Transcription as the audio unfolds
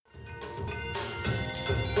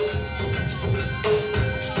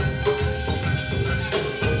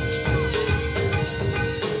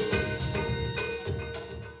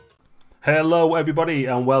Hello everybody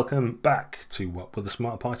and welcome back to What Would the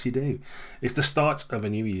Smart Party Do? It's the start of a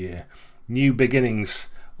new year, new beginnings,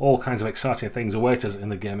 all kinds of exciting things await us in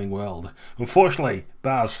the gaming world. Unfortunately,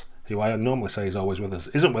 Baz, who I normally say is always with us,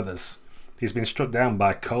 isn't with us. He's been struck down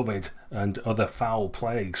by COVID and other foul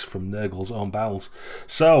plagues from Nurgle's own bowels.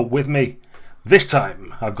 So, with me this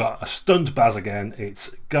time, I've got a stunned Baz again.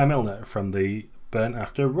 It's Guy Milner from the Burn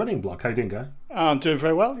After Running blog. How you doing, Guy? I'm doing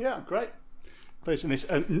very well, yeah, great. Based on this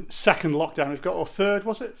second lockdown we've got, or third,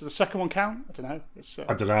 was it? Does the second one count? I don't know.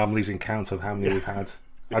 I don't know, I'm losing count of how many we've had.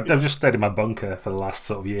 I've just stayed in my bunker for the last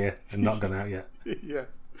sort of year and not gone out yet. Yeah.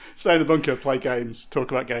 Stay in the bunker, play games, talk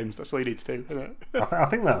about games. That's all you need to do, isn't it? I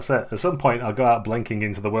think that's it. At some point, I'll go out blinking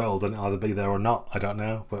into the world and it'll either be there or not. I don't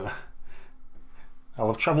know. But I'll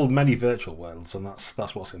have travelled many virtual worlds, and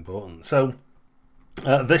that's what's important. So,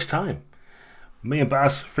 this time, me and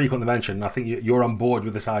Baz frequently mention, I think you're on board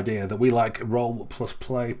with this idea that we like role plus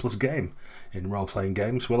play plus game in role-playing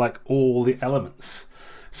games. We like all the elements.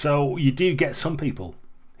 So you do get some people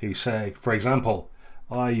who say, for example,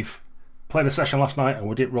 I've played a session last night and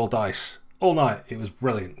we did roll dice all night. It was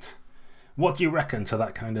brilliant. What do you reckon to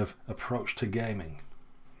that kind of approach to gaming?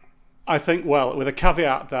 I think, well, with a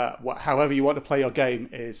caveat that however you want to play your game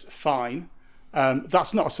is fine,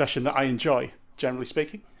 that's not a session that I enjoy, generally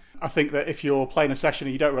speaking. I think that if you're playing a session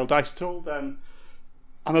and you don't roll dice at all, then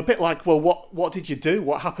I'm a bit like, well, what did you do?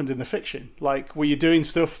 What happened in the fiction? Like, were you doing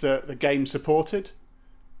stuff that the game supported,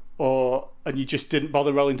 and you just didn't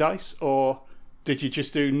bother rolling dice, or did you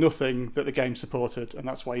just do nothing that the game supported, and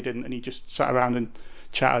that's why you didn't, and you just sat around and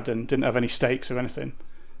chatted and didn't have any stakes or anything?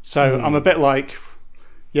 So I'm a bit like,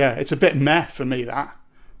 yeah, it's a bit meh for me. That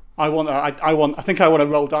I think I want to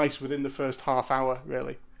roll dice within the first half hour,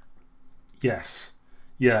 really. Yes.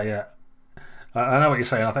 Yeah. I know what you're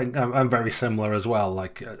saying. I think I'm very similar as well.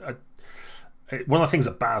 Like, one of the things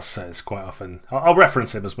that Baz says quite often, I'll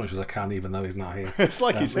reference him as much as I can, even though he's not here. It's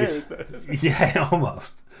like he's here, isn't it? Yeah,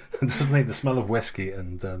 almost. It doesn't need the smell of whiskey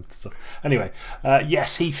and stuff. Anyway,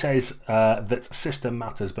 yes, he says that system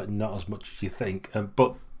matters, but not as much as you think.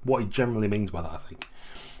 But what he generally means by that, I think,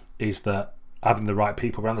 is that having the right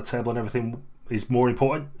people around the table and everything is more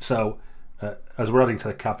important. So, as we're adding to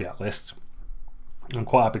the caveat list, I'm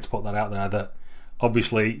quite happy to put that out there, that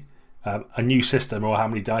obviously a new system or how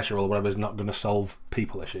many dice you roll or whatever is not going to solve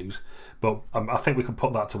people issues. But I think we can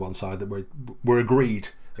put that to one side, that we're agreed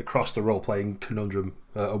across the role-playing conundrum,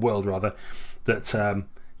 world rather, that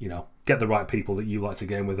get the right people that you like to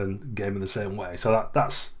game with and game in the same way. So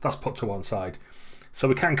that's put to one side. So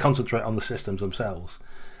we can concentrate on the systems themselves.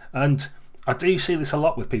 And I do see this a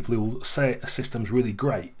lot with people who will say a system's really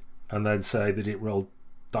great and then say they didn't roll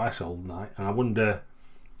dice all night, and I wonder,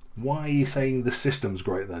 why are you saying the system's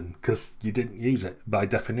great then? Because you didn't use it by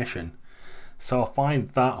definition. So I find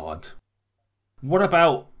that odd. What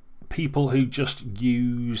about people who just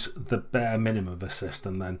use the bare minimum of a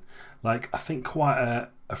system then? Like, I think quite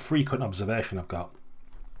a frequent observation I've got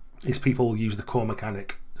is people use the core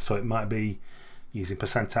mechanic. So it might be using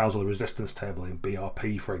percentiles or the resistance table in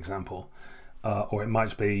BRP, for example, or it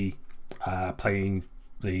might be playing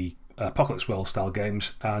the Apocalypse World style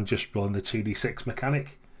games and just rolling the 2d6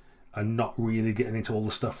 mechanic and not really getting into all the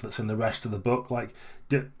stuff that's in the rest of the book. Like,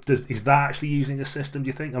 is that actually using a system, do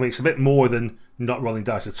you think? I mean, it's a bit more than not rolling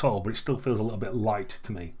dice at all, but it still feels a little bit light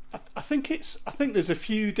to me. I think there's a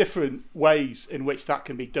few different ways in which that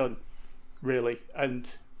can be done, really,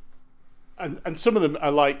 and some of them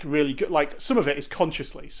are like really good. Like, some of it is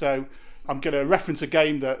consciously. So I'm going to reference a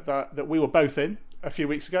game that we were both in a few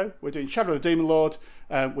weeks ago. We're doing Shadow of the Demon Lord.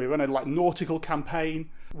 We're running like nautical campaign.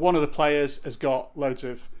 One of the players has got loads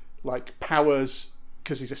of like powers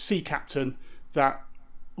because he's a sea captain that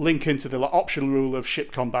link into the optional rule of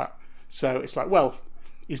ship combat. So it's like, well,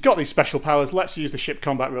 he's got these special powers. Let's use the ship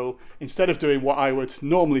combat rule instead of doing what I would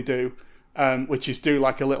normally do, which is do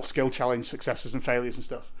like a little skill challenge, successes and failures and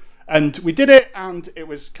stuff. And we did it, and it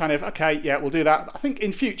was kind of, okay, yeah, we'll do that. I think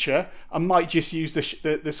in future, I might just use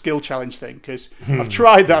the skill challenge thing, because I've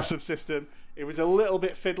tried that subsystem. It was a little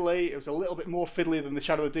bit fiddly. It was a little bit more fiddly than the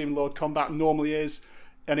Shadow of the Demon Lord combat normally is,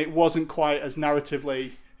 and it wasn't quite as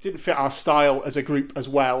narratively, didn't fit our style as a group as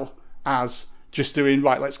well as just doing,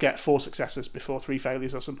 right, let's get 4 successes before 3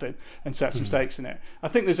 failures or something and set some stakes in it. I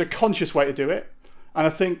think there's a conscious way to do it. And I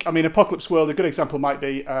think, Apocalypse World, a good example might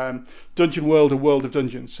be Dungeon World or World of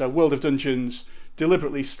Dungeons. So World of Dungeons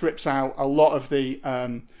deliberately strips out a lot of the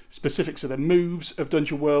specifics of the moves of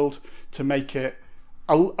Dungeon World to make it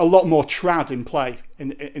a lot more trad in play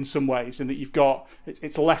in some ways, in that you've got,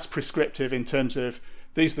 it's less prescriptive in terms of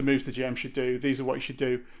these are the moves the GM should do, these are what you should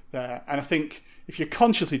do there. And I think if you're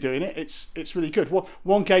consciously doing it, it's really good.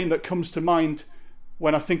 One game that comes to mind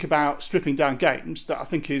when I think about stripping down games that I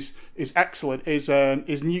think is excellent is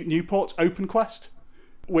Newport's Open Quest,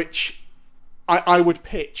 which I would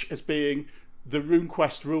pitch as being the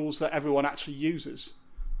RuneQuest rules that everyone actually uses.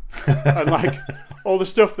 And like all the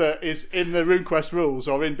stuff that is in the RuneQuest rules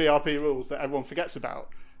or in BRP rules that everyone forgets about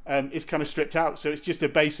is kind of stripped out. So it's just a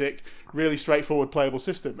basic, really straightforward playable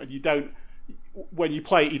system. And you don't, when you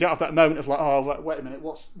play it, you don't have that moment of like, oh, wait a minute,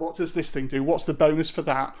 what does this thing do? What's the bonus for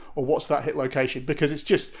that? Or what's that hit location? Because it's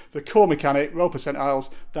just the core mechanic, roll percentiles,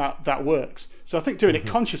 that works. So I think doing it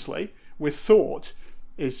consciously with thought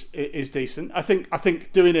is decent. I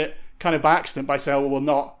think doing it kind of by accident by saying,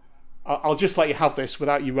 well, I'll just let you have this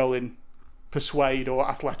without you rolling Persuade or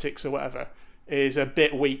Athletics or whatever is a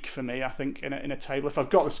bit weak for me, I think, in a table. If I've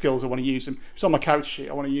got the skills, I want to use them. If it's on my character sheet,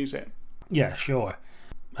 I want to use it. Yeah, sure.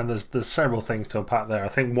 And there's several things to unpack there. I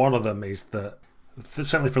think one of them is that,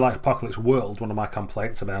 certainly for like Apocalypse World, one of my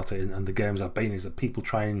complaints about it and the games I've been is that people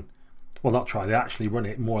they actually run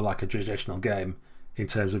it more like a traditional game in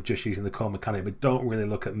terms of just using the core mechanic, but don't really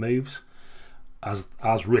look at moves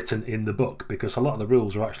as written in the book, because a lot of the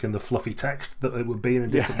rules are actually in the fluffy text that it would be in a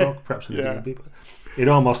different book, perhaps in the D&D. It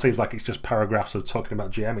almost seems like it's just paragraphs of talking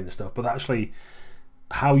about GMing and stuff, but actually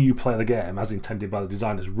how you play the game as intended by the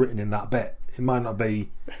designers written in that bit. It might not be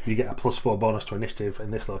you get a +4 bonus to initiative in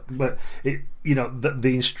this look, but the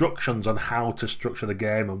instructions on how to structure the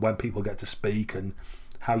game and when people get to speak and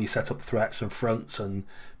how you set up threats and fronts and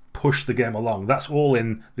push the game along, that's all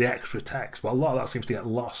in the extra text, but a lot of that seems to get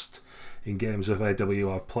lost in games of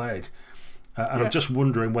AW I've played. And I'm just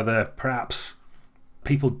wondering whether perhaps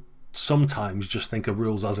people sometimes just think of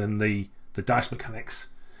rules as in the dice mechanics,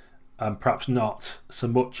 and perhaps not so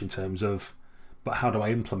much in terms of, but how do I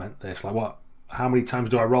implement this? Like how many times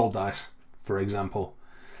do I roll dice, for example,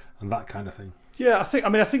 and that kind of thing. Yeah, I think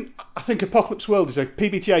Apocalypse World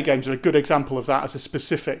PBTA games are a good example of that as a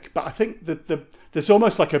specific, but I think that there's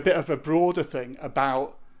almost like a bit of a broader thing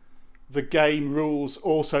about the game rules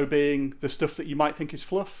also being the stuff that you might think is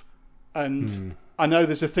fluff. And I know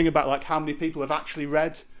there's a thing about like how many people have actually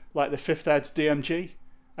read like the 5th Ed DMG.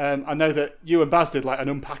 I know that you and Baz did like an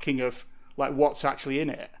unpacking of like what's actually in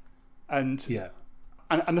it. And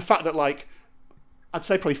the fact that like I'd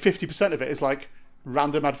say probably 50% of it is like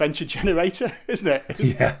random adventure generator, isn't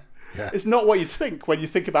it? It's not what you'd think when you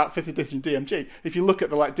think about 5th edition DMG. If you look at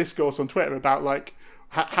the like discourse on Twitter about like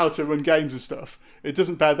how to run games and stuff, it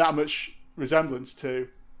doesn't bear that much resemblance to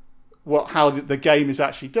how the game is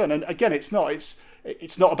actually done. And again, it's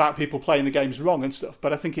not about people playing the games wrong and stuff,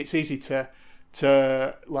 but I think it's easy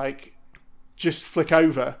to like just flick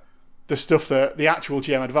over the stuff that the actual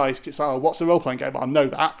GM advice. It's like, oh, what's a role-playing game? I'll know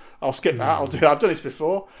that. I'll skip that. I've done this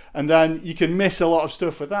before. And then you can miss a lot of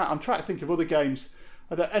stuff with that. I'm trying to think of other games.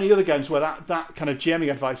 Are there any other games where that kind of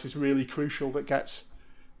GMing advice is really crucial that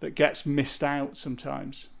gets missed out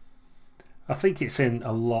sometimes? I think it's in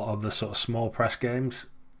a lot of the sort of small press games.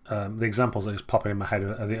 The examples that are just popping in my head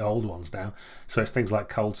are the old ones now. So it's things like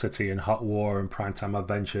Cold City and Hot War and Primetime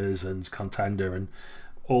Adventures and Contender and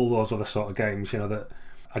all those other sort of games. That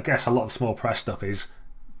I guess a lot of the small press stuff is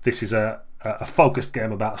this is a focused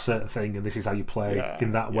game about a certain thing and this is how you play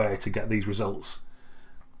in that way to get these results.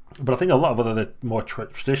 But I think a lot of other more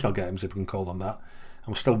traditional games, if we can call them that,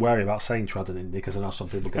 I'm still wary about saying trad and indie because I know some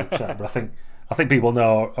people get upset, but I think people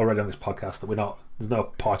know already on this podcast that there's no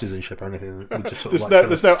partisanship or anything. We're just sort of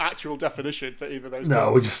there's no actual definition for either of those.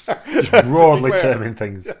 No, we're just broadly terming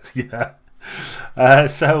things.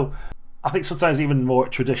 So I think sometimes even more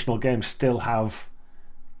traditional games still have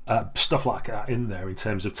stuff like that in there in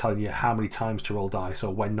terms of telling you how many times to roll dice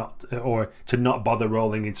or when not, or to not bother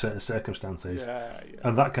rolling in certain circumstances.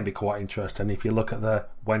 And that can be quite interesting. If you look at the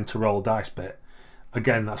when to roll dice bit,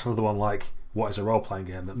 again, that's another one like what is a role-playing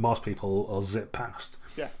game that most people will zip past.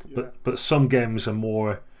 But some games are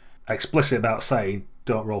more explicit about saying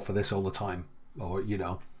don't roll for this all the time, or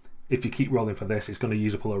if you keep rolling for this, it's going to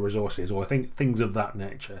use up all the resources, or I think things of that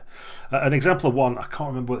nature. An example of one, I can't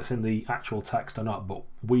remember whether it's in the actual text or not, but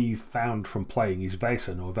we found from playing is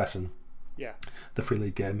Vesen, the free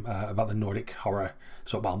league game about the Nordic horror,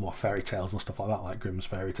 sort of more fairy tales and stuff like that, like Grimm's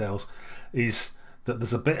fairy tales, is that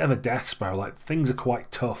there's a bit of a death spiral. Like things are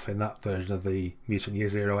quite tough in that version of the Mutant Year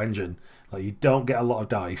Zero engine. Like you don't get a lot of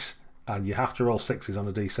dice, and you have to roll 6s on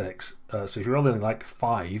a d6. So if you're rolling like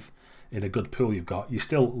 5 in a good pool you've got, you're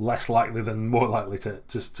still less likely than more likely to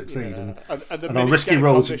succeed. And the on risky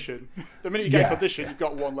rolls, the minute you get a condition, you've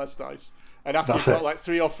got 1 less dice. and after That's you've got it. like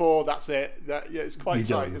 3 or 4, that's it. It's quite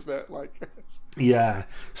You're tight, done. isn't it? Like, Yeah.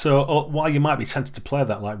 So while you might be tempted to play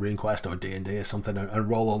that like RuneQuest or D&D or something and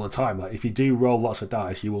roll all the time, like if you do roll lots of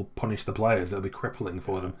dice, you will punish the players. It'll be crippling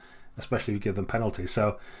for them, especially if you give them penalties.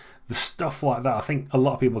 So the stuff like that, I think a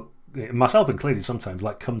lot of people, myself included, sometimes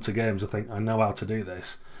like come to games and think I know how to do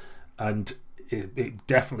this, and it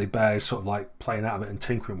definitely bears sort of like playing out of it and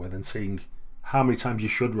tinkering with and seeing how many times you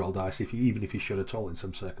should roll dice, even if you should at all in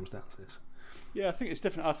some circumstances. yeah, I think it's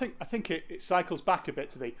different. I think it cycles back a bit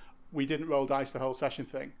to the we didn't roll dice the whole session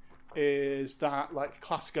thing. Is that like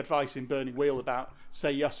classic advice in Burning Wheel about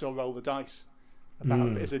say yes or roll the dice?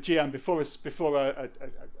 About as a GM before a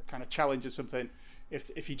kind of challenge or something.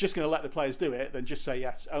 If you're just going to let the players do it, then just say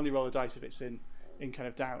yes. Only roll the dice if it's in kind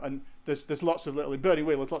of doubt. And there's lots of little in Burning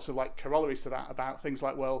Wheel. There's lots of like corollaries to that about things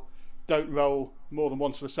like, well, don't roll more than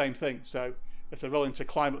once for the same thing. So if they're rolling to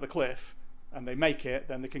climb up the cliff and they make it,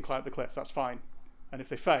 then they can climb up the cliff. That's fine. And if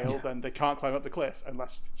they fail, then they can't climb up the cliff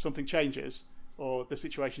unless something changes or the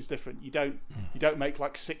situation's different. You don't make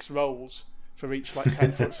like 6 rolls for each like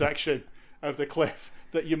 10-foot section of the cliff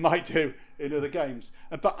that you might do in other games.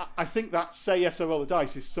 But I think that say yes or roll the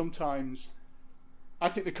dice is sometimes. I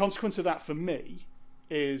think the consequence of that for me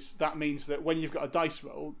is that means that when you've got a dice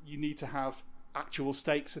roll, you need to have actual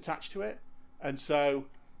stakes attached to it. And so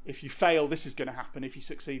if you fail, this is going to happen. If you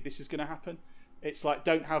succeed, this is going to happen. It's like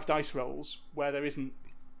don't have dice rolls where there isn't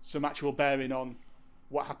some actual bearing on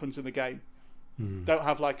what happens in the game. Don't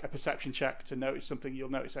have like a perception check to notice something you'll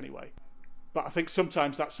notice anyway. But I think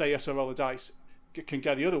sometimes that say yes or roll the dice can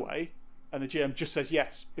go the other way, and the GM just says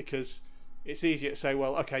yes because it's easier to say,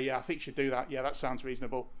 well, okay, yeah, I think you should do that. Yeah, that sounds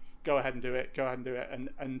reasonable. Go ahead and do it.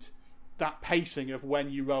 And that pacing of when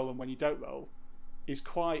you roll and when you don't roll is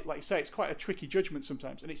quite, like you say, it's quite a tricky judgment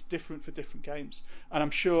sometimes, and it's different for different games. And I'm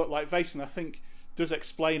sure, like Vaesen, I think does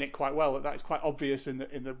explain it quite well. That is quite obvious in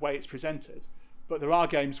the way it's presented. But there are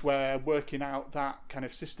games where working out that kind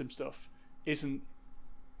of system stuff isn't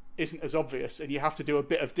as obvious, and you have to do a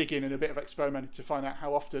bit of digging and a bit of experimenting to find out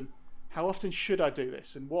how often should I do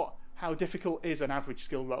this, and how difficult is an average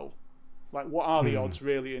skill roll? Like, what are the odds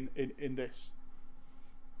really in this?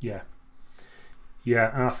 Yeah,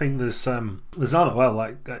 and I think there's element, well,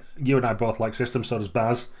 like you and I both like systems, so does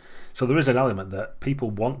Baz. So there is an element that people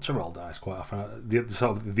want to roll dice quite often.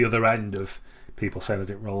 The other end of people saying I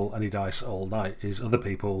didn't roll any dice all night is other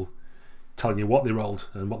people telling you what they rolled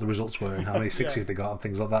and what the results were and how many sixes they got and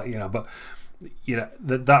things like that. But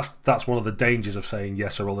that's one of the dangers of saying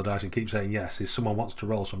yes or roll the dice and keep saying yes. Is someone wants to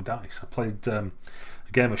roll some dice. I played a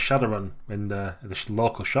game of Shadowrun in the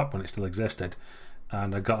local shop when it still existed,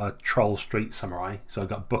 and I got a Troll Street Samurai, so I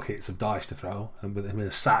got buckets of dice to throw, and with him in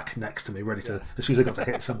a sack next to me, ready to, as soon as I got to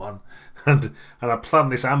hit someone, and I planned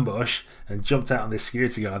this ambush and jumped out on this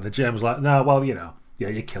security guard. The GM was like, "No, well, yeah,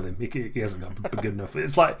 you kill him. He hasn't got good enough."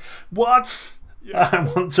 It's like, what? Yeah. I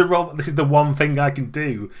want to roll. This is the one thing I can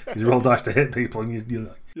do is roll dice to hit people, and you're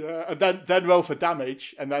like, yeah, and then roll for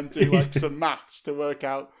damage, and then do like some maths to work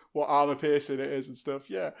out what armor piercing it is and stuff.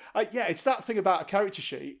 Yeah, it's that thing about a character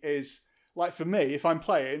sheet is. Like for me, if I'm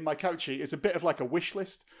playing, my character sheet is a bit of like a wish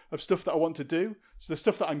list of stuff that I want to do. So the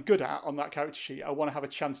stuff that I'm good at on that character sheet, I want to have a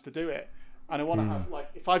chance to do it, and I want to have like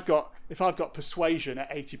if I've got persuasion at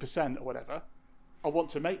 80% or whatever, I want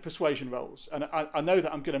to make persuasion rolls, and I know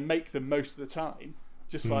that I'm going to make them most of the time.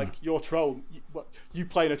 Just like your troll, you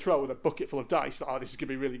playing a troll with a bucket full of dice. Oh, this is going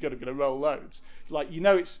to be really good. I'm going to roll loads. Like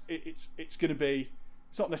it's going to be.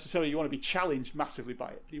 It's not necessarily you want to be challenged massively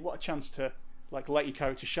by it, but you want a chance to. Like let your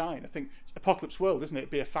character shine. I think it's Apocalypse World, isn't it?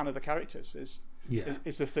 Be a fan of the characters is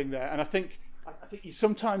the thing there. And I think you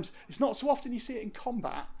sometimes it's not so often you see it in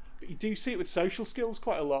combat, but you do see it with social skills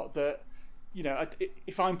quite a lot. That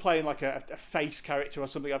if I'm playing like a face character or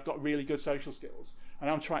something, I've got really good social skills, and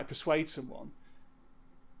I'm trying to persuade someone.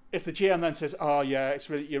 If the GM then says, "Oh yeah,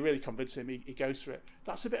 you're really convincing him," he goes for it.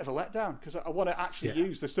 That's a bit of a letdown because I want to actually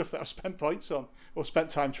use the stuff that I've spent points on or spent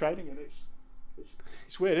time training, and it's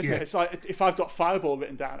weird, isn't it? It's like if I've got Fireball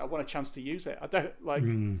written down, I want a chance to use it. I don't like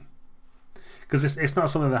because it's not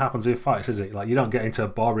something that happens in fights, is it? Like you don't get into a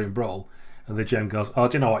barroom brawl and the GM goes, "Oh,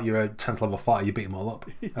 do you know what? You're a 10th level fighter. You beat them all up,"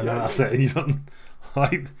 and then that's it. And you don't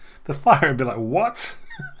like the fighter and be like, "What?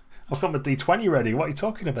 I've got my D20 ready. What are you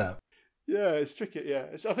talking about?" Yeah, it's tricky. Yeah,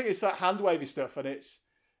 I think it's that hand wavy stuff, and it's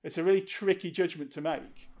a really tricky judgment to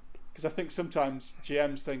make because I think sometimes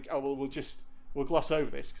GMs think, "Oh, well, we'll gloss over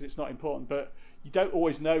this because it's not important," but you don't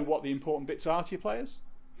always know what the important bits are to your players,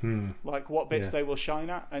 like what bits they will shine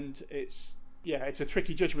at, and it's a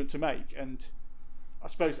tricky judgment to make. And I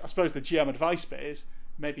suppose the GM advice bit is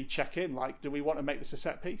maybe check in, like, do we want to make this a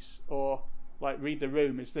set piece or like read the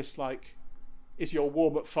room? Is this like is your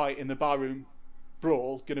warm-up fight in the barroom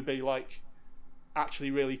brawl going to be like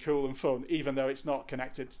actually really cool and fun, even though it's not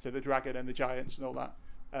connected to the dragon and the giants and all that?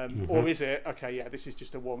 Or is it, okay, yeah, this is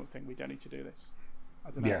just a warm-up thing, we don't need to do this?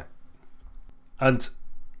 I don't know. Yeah. And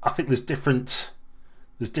I think there's different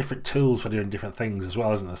tools for doing different things as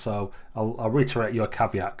well, isn't there? So I'll reiterate your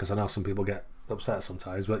caveat, because I know some people get upset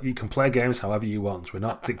sometimes, but you can play games however you want. We're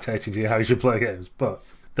not dictating to you how you should play games,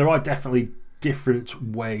 but there are definitely different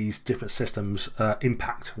ways, different systems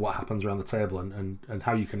impact what happens around the table and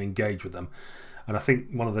how you can engage with them. And I think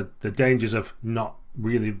one of the dangers of not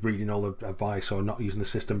really reading all the advice or not using the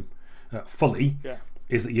system fully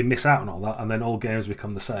is that you miss out on all that, and then all games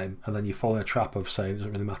become the same, and then you fall in a trap of saying it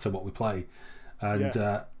doesn't really matter what we play.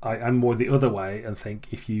 And I'm more the other way and think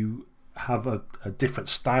if you have a different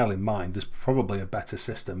style in mind, there's probably a better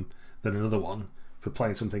system than another one for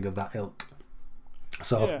playing something of that ilk.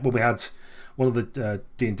 So when we had one of the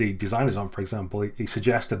D&D designers on, for example, he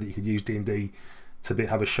suggested that you could use D&D to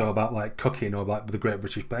have a show about like cooking or like the Great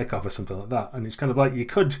British Bake Off or something like that. And it's kind of like you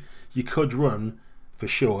could run for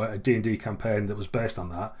sure a D&D campaign that was based on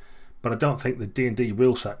that, but I don't think the D&D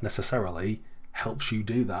rule set necessarily helps you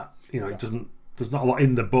do that. It doesn't. There's not a lot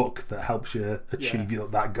in the book that helps you achieve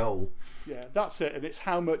that goal. Yeah, that's it. And it's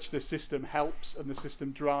how much the system helps and the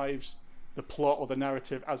system drives the plot or the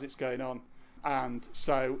narrative as it's going on. And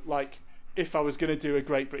so, like, if I was going to do a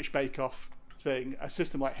Great British Bake Off thing, a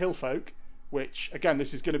system like Hillfolk, which, again,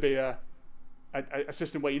 this is going to be a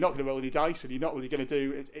system where you're not going to roll any dice and you're not really going to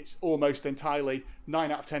do... It's almost entirely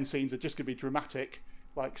 9 out of 10 scenes are just going to be dramatic,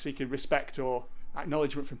 like seeking respect or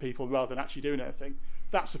acknowledgement from people rather than actually doing anything.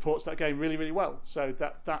 That supports that game really, really well. So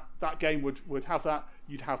that game would have that.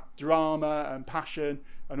 You'd have drama and passion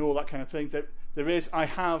and all that kind of thing.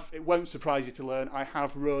 It won't surprise you to learn, I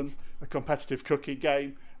have run a competitive cooking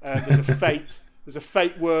game. There's a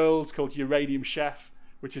Fate world called Uranium Chef,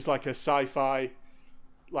 which is like a sci-fi,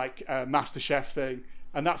 like Master Chef thing.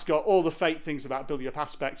 And that's got all the Fate things about building up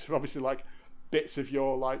aspects, obviously like bits of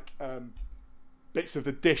your bits of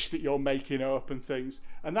the dish that you're making up and things,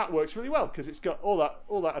 and that works really well because it's got all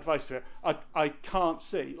that advice to it. I can't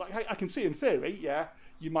see, like I can see in theory,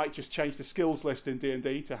 you might just change the skills list in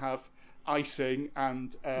D&D to have icing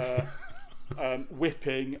and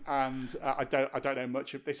whipping and I don't know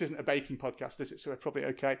much of this. Isn't a baking podcast, is it? So we're probably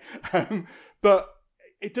okay. But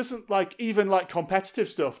it doesn't, like, even like competitive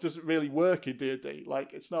stuff doesn't really work in D&D.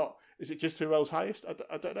 Like, it's not. Is it just who rolls highest?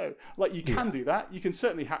 I don't know. Like, you can do that. You can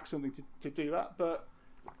certainly hack something to do that, but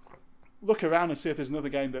look around and see if there's another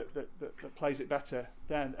game that plays it better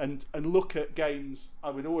then. And look at games, I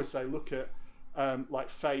would always say, look at like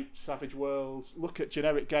Fate, Savage Worlds, look at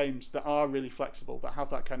generic games that are really flexible, that have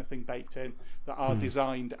that kind of thing baked in, that are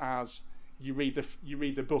designed as you read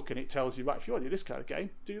the book and it tells you, right, if you want to do this kind of game,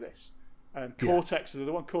 do this. Cortex is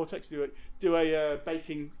the one. Cortex, do a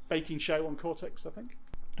baking show on Cortex, I think.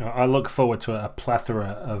 I look forward to a plethora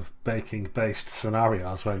of baking-based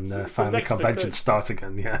scenarios when finally conventions start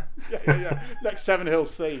again. Yeah. Next Seven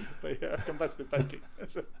Hills theme, but competitive baking.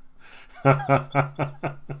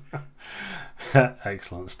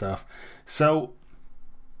 Excellent stuff. So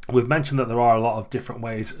we've mentioned that there are a lot of different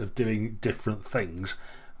ways of doing different things.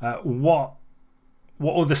 What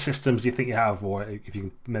other systems do you think you have, or if you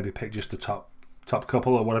can maybe pick just the top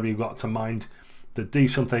couple or whatever you've got to mind that do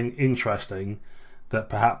something interesting that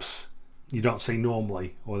perhaps you don't see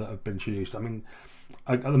normally or that have been introduced? I mean,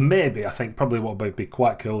 I think probably what would be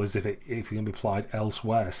quite cool is if it can be applied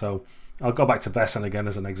elsewhere. So I'll go back to Vesson again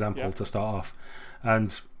as an example to start off.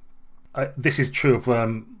 And this is true of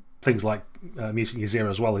things like Mutant Year Zero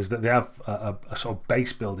as well, is that they have a sort of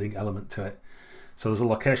base building element to it. So there's a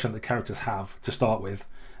location that the characters have to start with,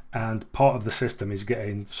 and part of the system is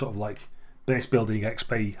getting sort of like base building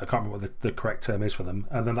XP. I can't remember what the correct term is for them,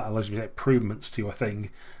 and then that allows you to get improvements to your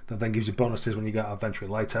thing that then gives you bonuses when you get out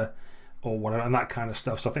eventually later or whatever, and that kind of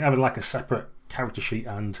stuff. So I think having like a separate character sheet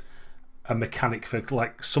and a mechanic for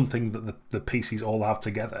like something that the PCs all have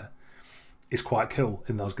together is quite cool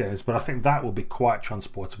in those games. But I think that will be quite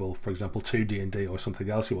transportable, for example, to D&D or something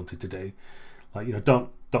else you wanted to do. Like,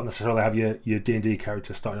 don't necessarily have your D&D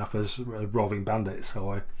character starting off as roving bandits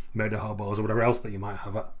or murder hobos or whatever else that you might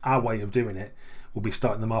have. Our way of doing it will be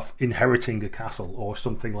starting them off inheriting a castle or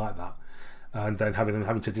something like that, and then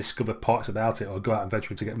having to discover parts about it or go out and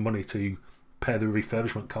venturing to get money to pay the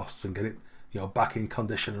refurbishment costs and get it back in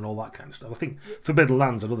condition and all that kind of stuff. I think Forbidden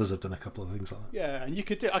Lands and others have done a couple of things like that. Yeah, and you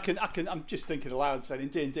could do. I'm just thinking aloud, saying in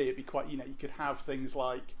D&D it'd be quite. You could have things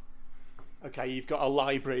like, okay, you've got a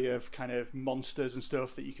library of kind of monsters and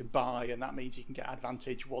stuff that you can buy, and that means you can get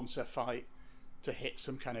advantage once a fight to hit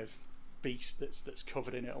some kind of beast that's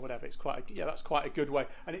covered in it or whatever. It's that's quite a good way,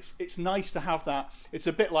 and it's nice to have that. It's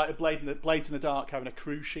a bit like a Blades in the Dark having a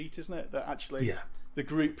crew sheet, isn't it? That actually the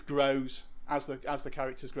group grows as the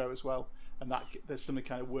characters grow as well, and that there's something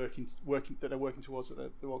kind of working that they're working towards that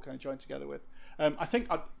they're all kind of joined together with. I think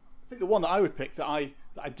the one that I would pick that I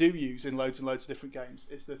do use in loads and loads of different games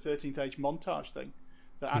is the 13th Age montage thing.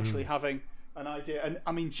 That actually having an idea, and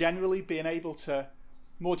I mean generally being able to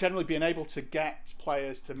get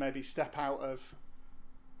players to maybe step out of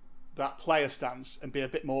that player stance and be a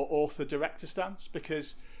bit more author-director stance,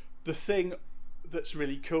 because the thing that's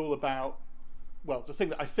really cool about, well, the thing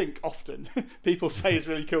that I think often people say is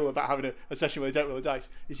really cool about having a session where they don't roll the dice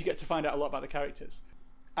is you get to find out a lot about the characters.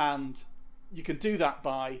 And you can do that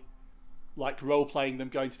by like role-playing them,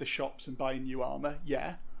 going to the shops and buying new armour,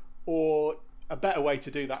 or a better way to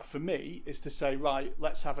do that for me is to say, right,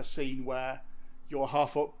 let's have a scene where your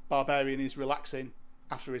half-up barbarian is relaxing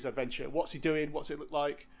after his adventure. What's he doing? What's it look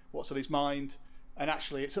like? What's on his mind? And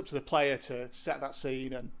actually, it's up to the player to set that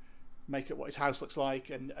scene and make it what his house looks like,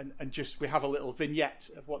 and just we have a little vignette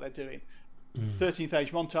of what they're doing. 13th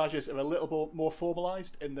Age montages are a little more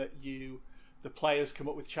formalised in that the players come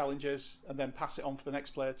up with challenges and then pass it on for the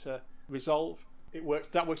next player to resolve.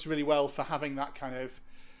 That works really well for having that kind of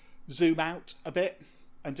zoom out a bit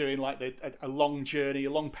and doing like a long journey,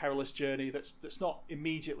 a long perilous journey that's not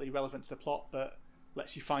immediately relevant to the plot, but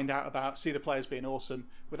lets you see the players being awesome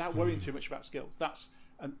without worrying too much about skills.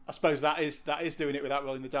 And I suppose that is doing it without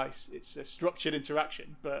rolling the dice. It's a structured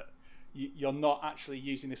interaction, but you're not actually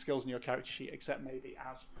using the skills in your character sheet except maybe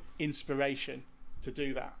as inspiration to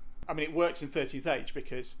do that. I mean, it works in 13th Age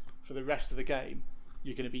because for the rest of the game,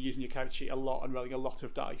 you're going to be using your character sheet a lot and rolling a lot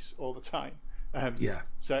of dice all the time.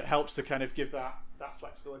 So it helps to kind of give that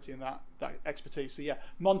flexibility and that expertise. So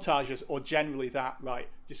montages, or generally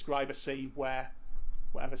describe a scene where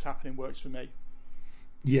whatever's happening works for me.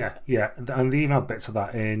 And they even have bits of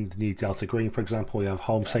that in the new Delta Green, for example. You have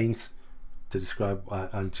home scenes to describe,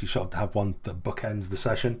 and you sort of have one that bookends the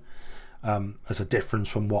session as a difference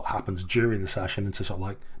from what happens during the session, and to sort of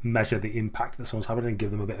like measure the impact that someone's having and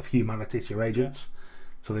give them a bit of humanity to your agents,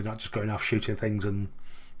 so they're not just going off shooting things and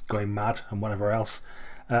going mad and whatever else.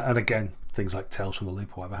 And again, things like Tales from the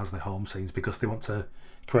Loop or whatever has their home scenes because they want to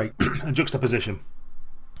create a juxtaposition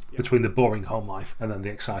between the boring home life and then the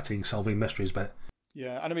exciting solving mysteries bit.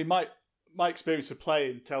 Yeah, and I mean, my experience of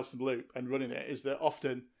playing Tales from the Loop and running it is that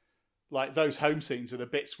often, like, those home scenes are the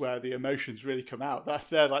bits where the emotions really come out.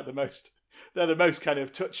 They're the most kind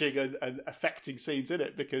of touching and affecting scenes in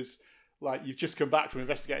it, because like you've just come back from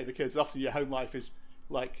investigating the kids. Often your home life is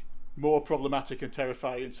like more problematic and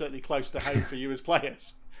terrifying, and certainly close to home for you as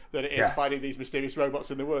players than it is finding these mysterious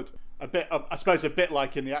robots in the wood. I suppose a bit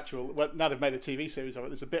like in the actual. Well, now they've made the TV series of it.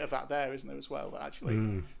 There's a bit of that there, isn't there, as well? That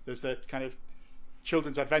actually there's the kind of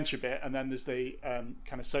children's adventure bit, and then there's the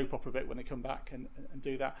kind of soap opera bit when they come back and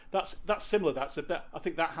do that. That's similar. That's a bit. I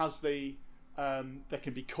think that has the that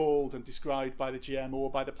can be called and described by the GM or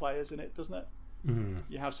by the players in it, doesn't it?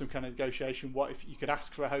 You have some kind of negotiation. What if you could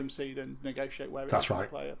ask for a home scene and negotiate where it is for the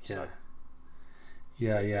player?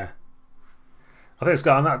 Yeah. I think it's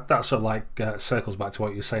got, and that sort of like circles back to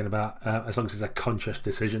what you're saying about as long as it's a conscious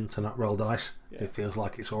decision to not roll dice, it feels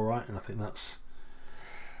like it's all right, and I think that's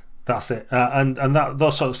it. And that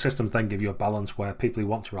those sort of systems then give you a balance where people who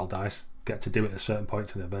want to roll dice get to do it at a certain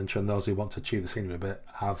point in the adventure, and those who want to chew the scenery a bit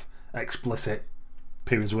have explicit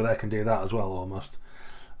periods where they can do that as well, almost.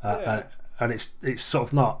 And it's sort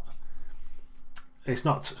of not. It's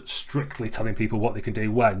not strictly telling people what they can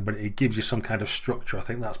do when, but it gives you some kind of structure. I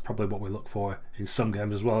think that's probably what we look for in some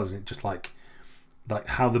games as well, isn't it? Just like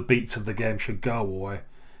how the beats of the game should go, or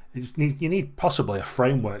you need possibly a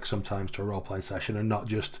framework sometimes to a role-playing session, and not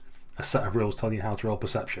just a set of rules telling you how to roll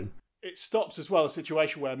perception. It stops as well a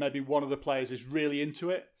situation where maybe one of the players is really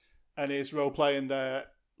into it and is role-playing their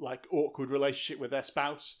like awkward relationship with their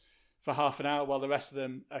spouse for half an hour while the rest of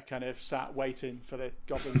them are kind of sat waiting for the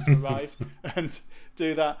goblins to arrive and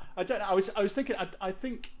do that. I don't know. I was thinking. I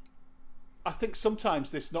think sometimes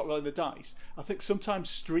this not rolling the dice. I think sometimes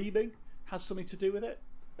streaming has something to do with it.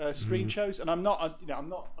 Stream shows, and I'm not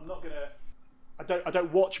gonna. I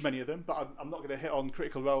don't watch many of them, but I'm not going to hit on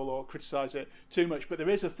Critical Role or criticise it too much. But there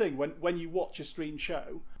is a thing when you watch a stream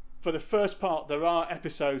show. For the first part, there are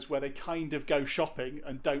episodes where they kind of go shopping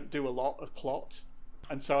and don't do a lot of plot.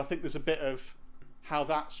 And so I think there's a bit of how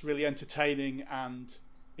that's really entertaining and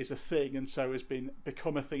is a thing, and so has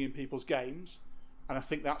become a thing in people's games. And I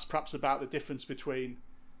think that's perhaps about the difference between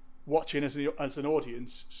watching as an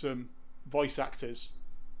audience some voice actors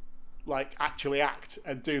like actually act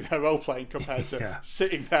and do their role playing compared to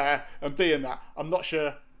sitting there and being that. I'm not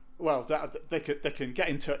sure well, they can get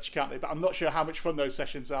in touch, can't they? But I'm not sure how much fun those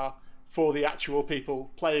sessions are for the actual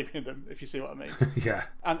people playing in them, if you see what I mean. Yeah.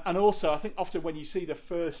 And also, I think often when you see the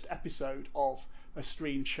first episode of a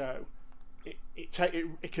streamed show,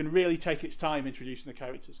 it can really take its time introducing the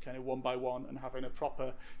characters kind of one by one and having a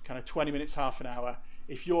proper kind of 20 minutes, half an hour.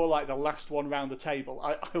 If you're like the last one round the table,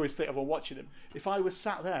 I always think of one watching them. If I was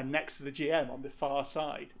sat there next to the GM on the far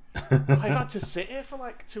side, I've had to sit here for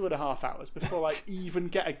like 2.5 hours before I even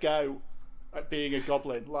get a go at being a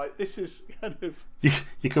goblin. Like, this is kind of...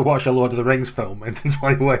 You could watch a Lord of the Rings film and that's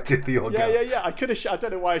why you waited for your go. Yeah. I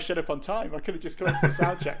don't know why I showed up on time. I could have just come in for the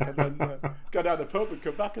sound check and then go down the pub and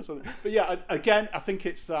come back or something. But yeah, again, I think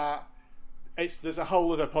it's that... There's a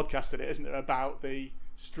whole other podcast in it, isn't there, about the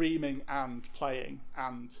streaming and playing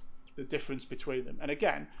and the difference between them. And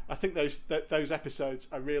again, I think those episodes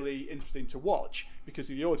are really interesting to watch because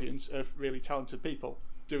of the audience of really talented people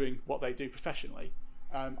doing what they do professionally.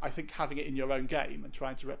 I think having it in your own game and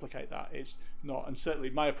trying to replicate that is not. And certainly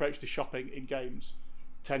my approach to shopping in games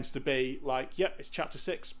tends to be like, yep, it's chapter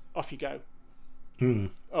 6, off you go.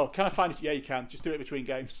 Oh, can I find it? Yeah, you can. Just do it between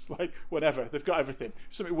games. Like, whatever. They've got everything.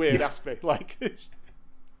 Something weird, ask me. Like,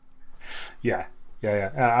 Yeah.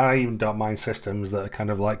 I even don't mind systems that are kind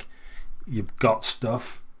of like, you've got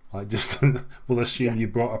stuff. Like, just we'll assume you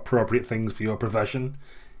brought appropriate things for your profession.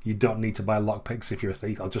 You don't need to buy lockpicks if you're a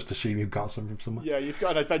thief. I'll just assume you've got some from somewhere. Yeah, you've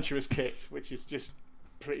got an adventurous kit, which is just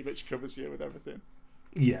pretty much covers you with everything.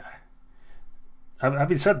 Yeah.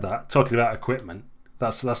 Having said that, talking about equipment,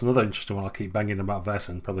 that's another interesting one I'll keep banging about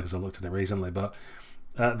Versen, probably because I looked at it recently. But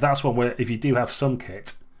that's one where if you do have some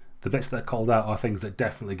kit, the bits that are called out are things that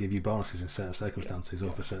definitely give you bonuses in certain circumstances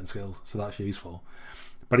or for certain skills. So that's useful.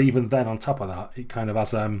 But even then, on top of that, it kind of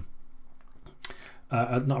has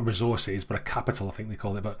not resources, but a capital, I think they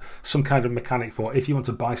call it, but some kind of mechanic for if you want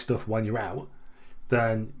to buy stuff when you're out,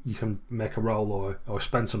 then you can make a roll or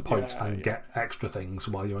spend some points and get extra things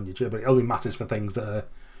while you're on your journey. But it only matters for things that are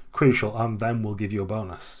crucial and then will give you a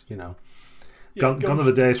bonus, you know. Gone are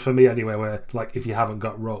the days for me anyway where, like, if you haven't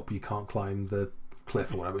got rope, you can't climb the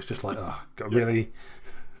cliff or whatever. It's just like, really...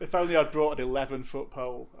 If only I'd brought an 11-foot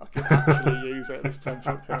pole, I could actually use it. This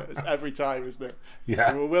 10-foot pit. It's every time, isn't it?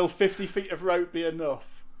 Yeah. Well, will 50 feet of rope be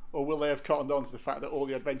enough? Or will they have cottoned on to the fact that all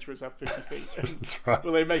the adventurers have 50 feet? That's right.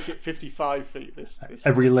 Will they make it 55 feet?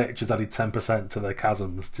 Every lich has added 10% to their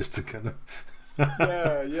chasms just to kind of...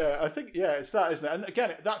 yeah. I think, it's that, isn't it? And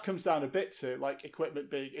again, that comes down a bit to like equipment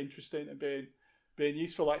being interesting and being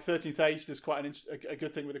useful. Like 13th Age, there's quite a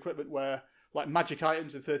good thing with equipment where, like magic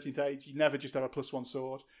items in 13th Age, you never just have a +1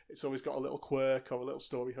 sword. It's always got a little quirk or a little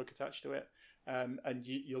story hook attached to it, and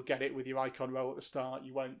you'll get it with your icon roll at the start.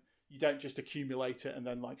 You don't just accumulate it and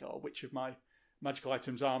then like, oh, which of my magical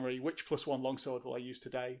items armory, which +1 longsword will I use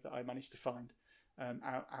today that I managed to find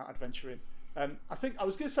out adventuring. I think I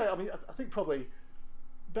was going to say, I think probably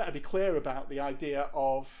better be clear about the idea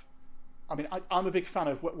of. I'm a big fan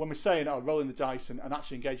of when we're saying rolling the dice and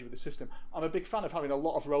actually engaging with the system. I'm a big fan of having a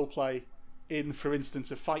lot of role play in, for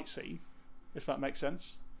instance, a fight scene, if that makes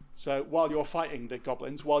sense. So while you're fighting the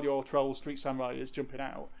goblins, while your troll street samurai is jumping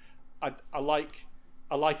out, I like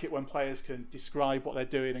it when players can describe what they're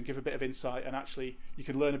doing and give a bit of insight, and actually you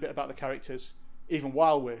can learn a bit about the characters even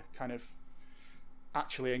while we're kind of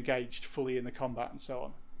actually engaged fully in the combat and so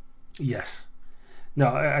on. Yes.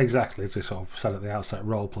 No, exactly. As we sort of said at the outset,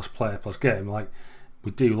 role plus player plus game. Like,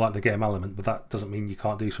 we do like the game element, but that doesn't mean you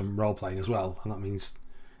can't do some role playing as well, and that means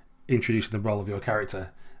introducing the role of your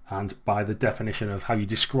character, and by the definition of how you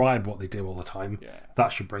describe what they do all the time,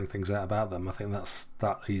 that should bring things out about them. I think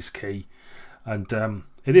that is key, and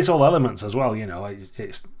it is all elements as well. You know,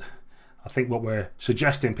 it's I think what we're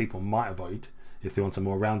suggesting people might avoid if they want a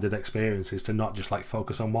more rounded experience is to not just like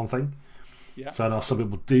focus on one thing. Yeah. So I know some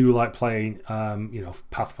people do like playing,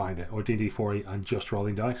 Pathfinder or D&D 4e and just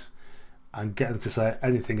rolling dice, and get them to say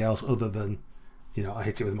anything else other than, I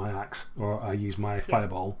hit it with my axe or I use my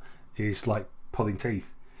fireball is like pulling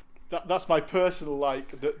teeth. That's my personal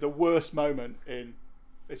the worst moment in.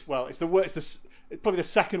 It's the worst. It's probably the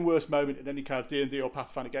second worst moment in any kind of D&D or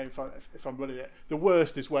Pathfinder game if I'm running it. The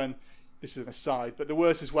worst is when. This is an aside, but the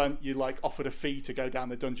worst is when you offered a fee to go down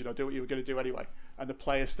the dungeon or do what you were going to do anyway, and the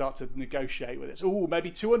players start to negotiate with it. Oh,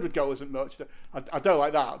 maybe 200 gold isn't much. I don't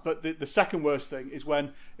like that. But the second worst thing is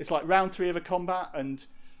when it's like round 3 of a combat and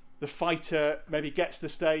the fighter maybe gets to the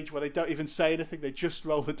stage where they don't even say anything; they just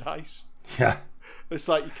roll the dice. Yeah, it's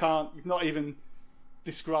like you've not even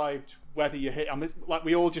described whether you hit.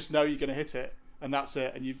 We all just know you're going to hit it, and that's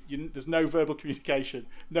it. And there's no verbal communication,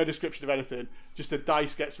 no description of anything. Just a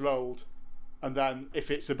dice gets rolled, and then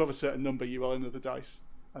if it's above a certain number, you roll another dice.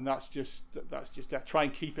 And that's just that. Try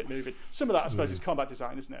and keep it moving. Some of that, I suppose, is combat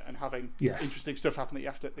design, isn't it? And having interesting stuff happen that you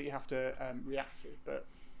have to react to. But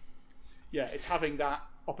yeah, it's having that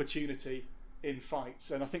opportunity in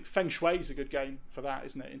fights. And I think Feng Shui is a good game for that,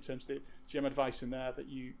 isn't it? In terms of the GM advice in there, that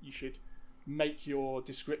you should make your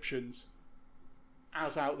descriptions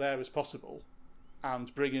as out there as possible,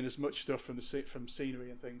 and bring in as much stuff from scenery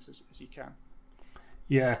and things as you can.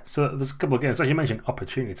 Yeah, so there's a couple of games. As you mentioned,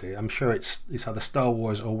 opportunity. I'm sure it's either Star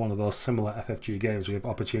Wars or one of those similar FFG games where you have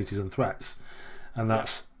opportunities and threats, and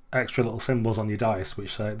that's extra little symbols on your dice,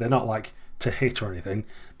 which say they're not like to hit or anything,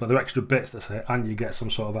 but they're extra bits that say, and you get some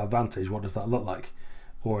sort of advantage. What does that look like?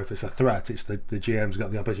 Or if it's a threat, it's the GM's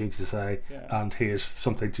got the opportunity to say, and here's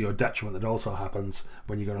something to your detriment that also happens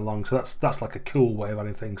when you're going along. So that's like a cool way of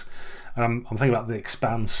adding things. I'm thinking about the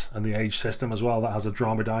Expanse and the Age system as well. That has a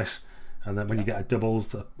drama dice. And then when you get a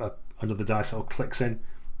doubles, another dice sort of clicks in,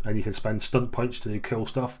 and you can spend stunt points to do cool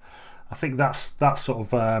stuff. I think that's that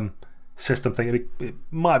sort of system thing. It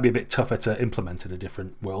might be a bit tougher to implement in a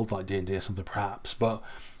different world like D&D or something perhaps, but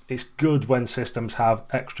it's good when systems have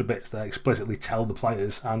extra bits that explicitly tell the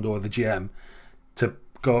players and or the GM to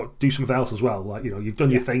go do something else as well. Like, you've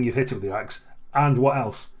done your thing, you've hit it with your axe, and what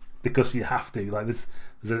else? Because you have to. Like there's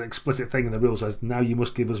an explicit thing in the rules that says now you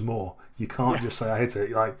must give us more. You can't just say I hit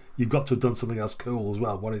it. Like you've got to have done something else cool as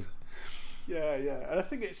well. What is it? Yeah, and I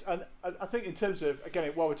think I think in terms of,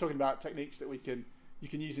 again, while we're talking about techniques that you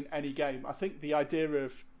can use in any game, I think the idea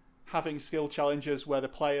of having skill challenges where the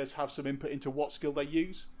players have some input into what skill they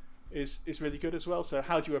use is really good as well. So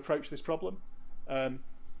how do you approach this problem,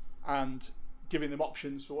 and giving them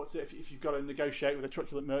options for what to do. If you've got to negotiate with a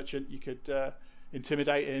truculent merchant, you could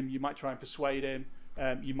intimidate him. You might try and persuade him.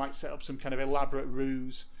 You might set up some kind of elaborate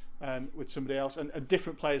ruse with somebody else, and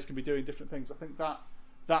different players can be doing different things. I think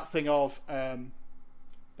that thing of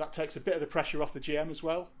that takes a bit of the pressure off the GM as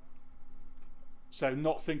well. So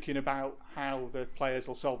not thinking about how the players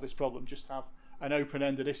will solve this problem, just have an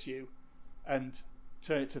open-ended issue and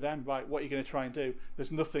turn it to them. Right, what are you going to try and do?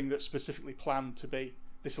 There's nothing that's specifically planned to be,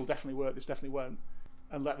 this will definitely work, this definitely won't,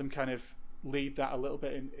 and let them kind of lead that a little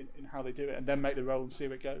bit in how they do it, and then make the roll and see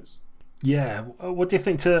where it goes. Yeah, what do you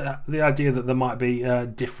think to the idea that there might be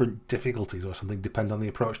different difficulties or something depend on the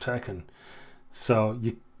approach taken? So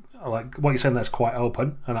you like what you're saying, that's quite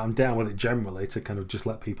open, and I'm down with it generally to kind of just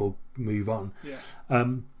let people move on. Yeah.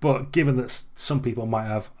 But given that some people might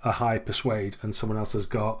have a high persuade and someone else has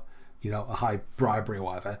got a high bribery or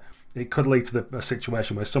whatever, it could lead to a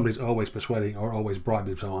situation where somebody's always persuading or always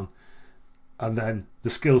bribing someone, and then the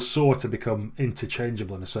skills sort of become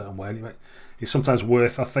interchangeable in a certain way. Anyway, it's sometimes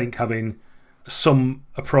worth, I think, having some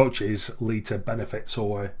approaches lead to benefits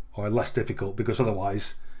or less difficult, because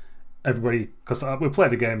otherwise everybody, because we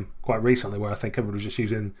played a game quite recently where I think everybody was just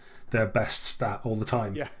using their best stat all the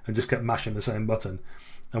time and just kept mashing the same button,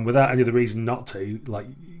 and without any other reason not to. Like,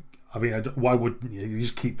 I mean, why wouldn't you? You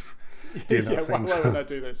just keep doing that thing. Why wouldn't I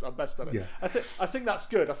do this? I'm best at it. Yeah. I think that's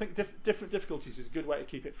good. I think different difficulties is a good way to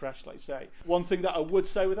keep it fresh, like you say. One thing that I would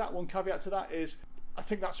say with that, one caveat to that is, I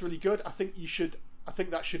think that's really good. I think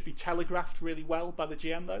that should be telegraphed really well by the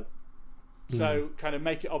GM though. So kind of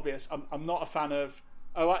make it obvious. I'm not a fan of,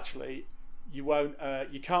 actually, you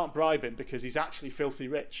can't bribe him because he's actually filthy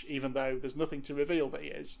rich, even though there's nothing to reveal that he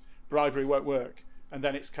is. Bribery won't work. And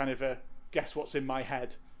then it's kind of a guess what's in my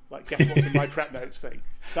head, like guess what's in my prep notes thing.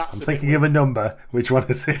 I'm thinking of a number. Which one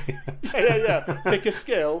is it? yeah. Pick a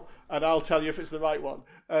skill, and I'll tell you if it's the right one.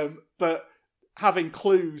 But having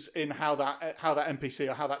clues in how that NPC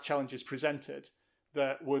or how that challenge is presented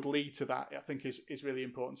that would lead to that, I think is really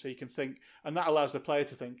important. So you can think, and that allows the player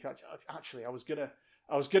to think, actually, I was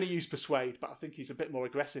gonna use persuade, but I think he's a bit more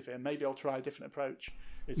aggressive here. Maybe I'll try a different approach.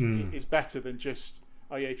 It's better than just,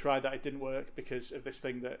 oh yeah, you tried that, it didn't work because of this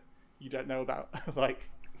thing that you don't know about, like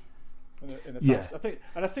in the past.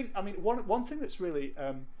 I think one thing that's really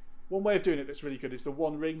one way of doing it that's really good is the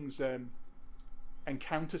One Rings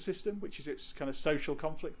encounter system, which is its kind of social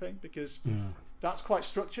conflict thing, because that's quite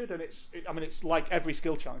structured, and it's like every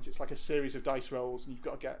skill challenge. It's like a series of dice rolls, and you've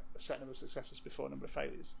got to get a set number of successes before a number of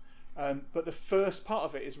failures. But the first part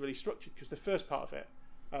of it is really structured, because the first part of it,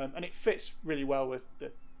 and it fits really well with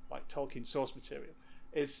the Tolkien source material,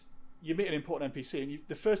 is you meet an important NPC, and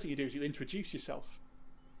the first thing you do is you introduce yourself.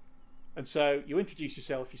 And so you introduce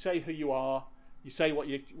yourself, you say who you are, you say what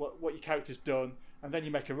your character's done, and then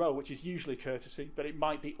you make a roll, which is usually courtesy, but it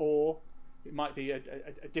might be awe, it might be a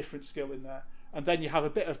different skill in there, and then you have a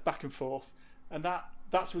bit of back and forth, and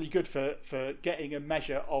that's really good for getting a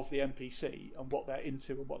measure of the NPC and what they're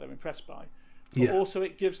into and what they're impressed by. But also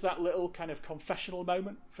it gives that little kind of confessional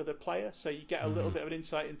moment for the player, so you get a little bit of an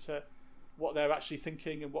insight into what they're actually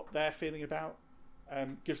thinking and what they're feeling about.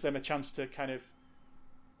 Gives them a chance to kind of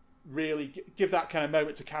really give that kind of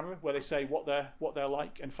moment to camera where they say what they're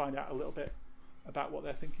like and find out a little bit about what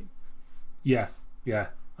they're thinking. Yeah, and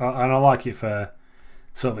I like it for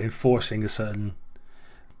sort of enforcing a certain,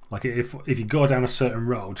 like if you go down a certain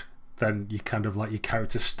road, then you kind of like your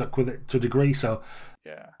character's stuck with it to a degree. So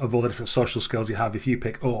of all the different social skills you have, if you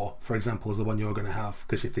pick Or, for example, as the one you're going to have,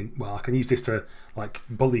 because you think, well, I can use this to like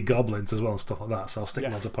bully goblins as well and stuff like that, so I'll stick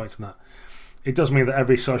loads of points in that. It does mean that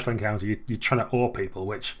every social encounter you're trying to awe people,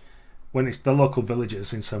 which when it's the local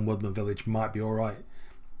villagers in some woodman village might be alright,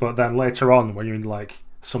 but then later on when you're in like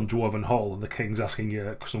some dwarven hall and the king's asking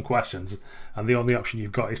you some questions and the only option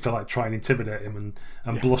you've got is to like try and intimidate him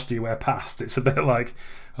and bluster your way past, it's a bit like,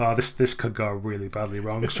 oh, this could go really badly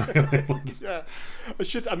wrong straight away. Yeah,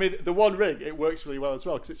 I mean the One Ring, it works really well as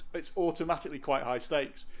well because it's automatically quite high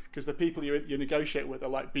stakes because the people you negotiate with are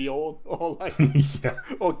like Bjorn or like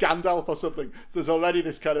or Gandalf or something. So there's already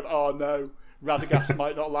this kind of, oh no, Radagast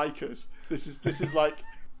might not like us. This is like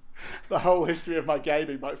the whole history of my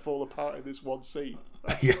gaming might fall apart in this one scene.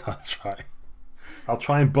 Yeah, that's right. I'll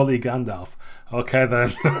try and bully Gandalf. Okay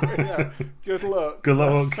then. Yeah. Good luck. Good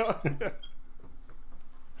luck.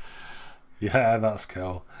 Yeah, that's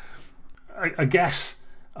cool. I guess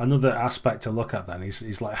another aspect to look at then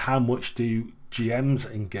is like how much do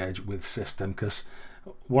GMs engage with system? Because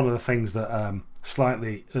one of the things that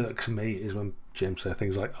slightly irks me is when GMs say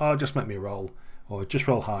things like, oh, just make me roll, or just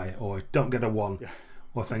roll high, or don't get a 1,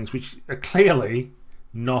 or things which are clearly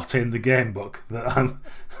not in the game book that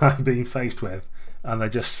I'm being faced with, and they're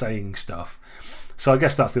just saying stuff. So I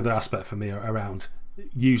guess that's the other aspect for me around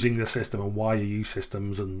using the system and why you use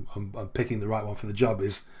systems and picking the right one for the job.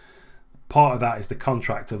 Is part of that is the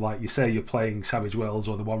contract of, like you say, you're playing Savage Worlds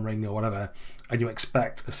or the One Ring or whatever, and you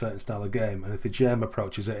expect a certain style of game, and if the GM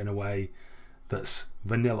approaches it in a way that's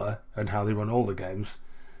vanilla and how they run all the games,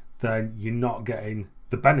 then you're not getting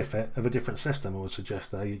the benefit of a different system. I would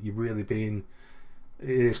suggest there you're really being, it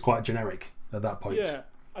is quite generic at that point. Yeah,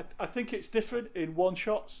 I think it's different in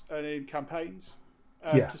one-shots and in campaigns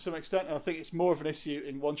to some extent, and I think it's more of an issue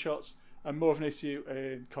in one-shots and more of an issue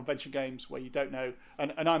in convention games where you don't know,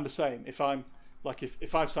 and I'm the same. If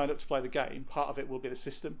I've signed up to play the game, part of it will be the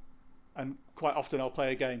system, and quite often I'll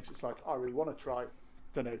play a game because it's like, I really want to try,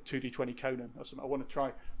 don't know, 2D20 Conan or something. I want to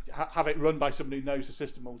try have it run by someone who knows the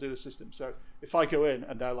system or will do the system. So if I go in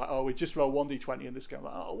and they're like, oh, we just roll 1D20 in this game, I'm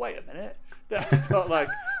like, oh, wait a minute, that's not like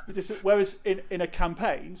this. Whereas in a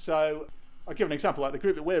campaign, so I'll give an example, like the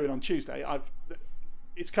group that we're in on Tuesday,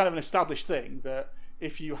 it's kind of an established thing that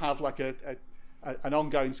if you have like an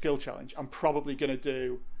ongoing skill challenge, I'm probably going to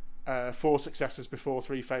do 4 successes before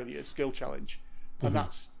 3 failures skill challenge, and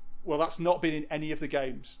that's not been in any of the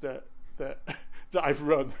games that I've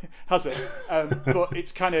run, has it? But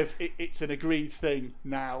it's kind of it's an agreed thing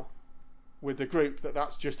now with the group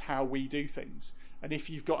that's just how we do things. And if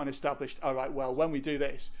you've got an established, all right, well, when we do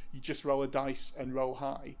this, you just roll a dice and roll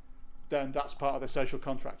high, then that's part of the social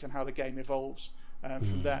contract and how the game evolves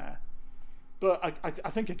from there. But I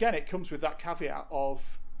think again it comes with that caveat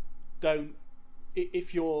of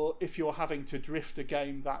if you're having to drift a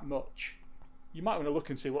game that much, you might want to look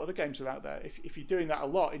and see what other games are out there. If you're doing that a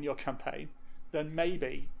lot in your campaign, then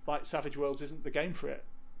maybe like Savage Worlds isn't the game for it.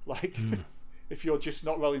 Like if you're just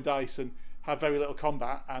not rolling dice and have very little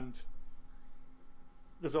combat and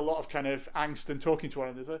there's a lot of kind of angst and talking to one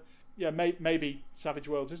another, maybe Savage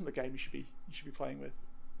Worlds isn't the game you should be playing with.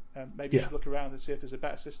 Maybe you should look around and see if there's a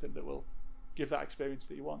better system that will give that experience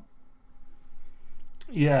that you want.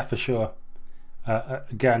 Yeah, for sure.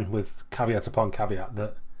 Again, with caveat upon caveat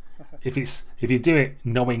that if you do it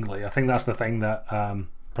knowingly, I think that's the thing that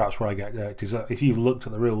perhaps where I get irked is that if you've looked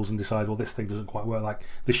at the rules and decide, well, this thing doesn't quite work, like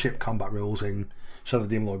the ship combat rules in Shadow of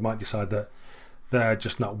the Demon Lord might decide that they're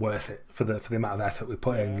just not worth it for the amount of effort we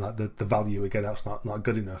put in, like the value we get out's not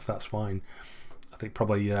good enough. That's fine. I think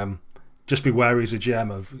probably just be wary as a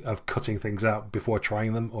GM of cutting things out before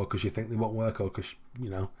trying them, or because you think they won't work, or because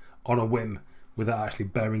on a whim without actually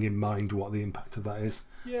bearing in mind what the impact of that is.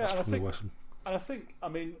 Yeah, that's and I think I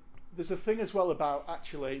mean there's a thing as well about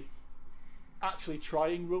actually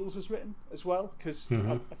trying rules as written as well, because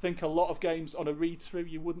I think a lot of games on a read through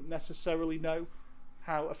you wouldn't necessarily know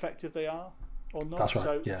how effective they are or not. That's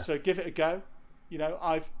right. So give it a go.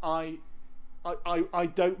 I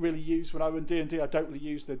don't really use, when I run D&D, I don't really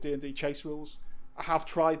use the D&D chase rules. I have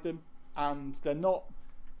tried them and they're not,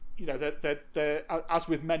 they're as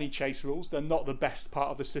with many chase rules, they're not the best part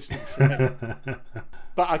of the system for me.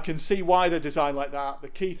 But I can see why they're designed like that. The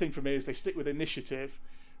key thing for me is they stick with initiative,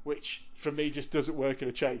 which for me just doesn't work in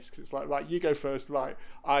a chase, because it's like, right, you go first, right,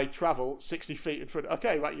 I travel 60 feet in front,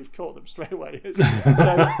 okay, right, you've caught them straight away.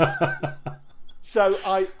 So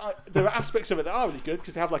there are aspects of it that are really good,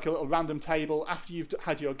 because they have like a little random table. After you've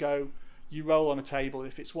had your go, you roll on a table,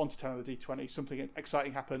 and if it's 1 to 10 on the d20, something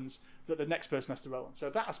exciting happens that the next person has to roll on. So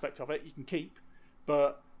that aspect of it you can keep,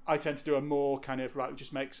 but I tend to do a more kind of, right, we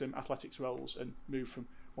just make some athletics rolls and move from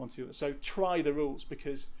one to the other. So try the rules,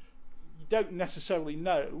 because you don't necessarily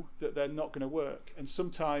know that they're not going to work. And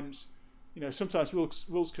sometimes, sometimes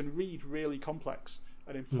rules can read really complex,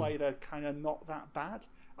 and in play they're kind of not that bad.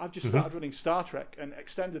 I've just started running Star Trek, and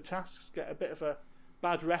extended tasks get a bit of a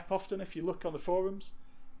bad rep often if you look on the forums.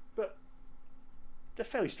 But they're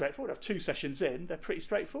fairly straightforward. I have 2 sessions in, they're pretty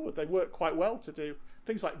straightforward. They work quite well to do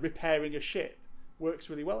things like repairing a ship. Works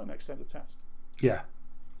really well in extended task. Yeah,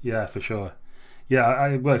 for sure. Yeah,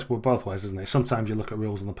 it works both ways, doesn't it? Sometimes you look at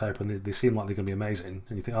rules on the paper and they seem like they're going to be amazing,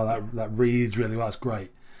 and you think, oh, that reads really well, that's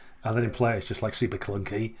great. And then in play, it's just like super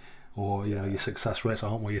clunky, or your success rates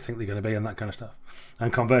aren't where you think they're going to be, and that kind of stuff.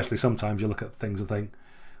 And conversely, sometimes you look at things and think,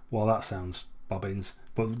 well, that sounds bobbins,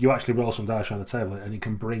 but you actually roll some dice around the table, and it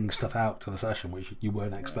can bring stuff out to the session which you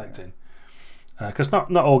weren't expecting. Because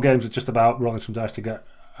not all games are just about rolling some dice to get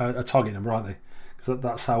a target number, aren't they? Because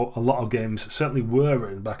that's how a lot of games certainly were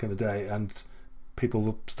written back in the day, and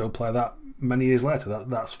people still play that many years later.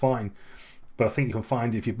 That's fine. But I think you can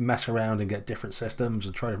find, if you mess around and get different systems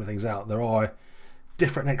and try different things out, there are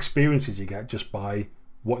different experiences you get just by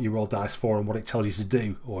what you roll dice for and what it tells you to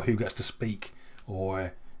do, or who gets to speak,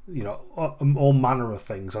 or all manner of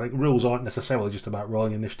things. I think rules aren't necessarily just about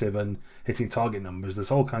rolling initiative and hitting target numbers.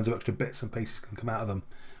 There's all kinds of extra bits and pieces can come out of them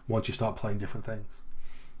once you start playing different things.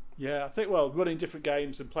 Yeah, I think, running different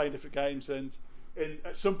games and playing different games, and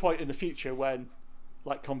at some point in the future when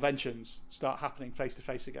like conventions start happening face to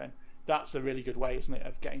face again, that's a really good way, isn't it,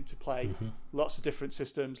 of getting to play lots of different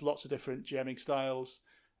systems, lots of different GMing styles,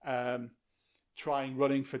 trying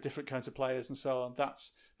running for different kinds of players and so on.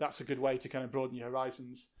 That's a good way to kind of broaden your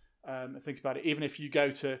horizons and think about it. Even if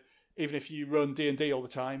you run D&D all the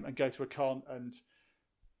time and go to a con and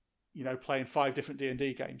playing 5 different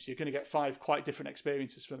D&D games, you're going to get 5 quite different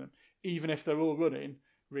experiences from them, even if they're all running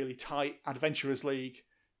really tight Adventurers League,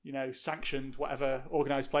 sanctioned, whatever,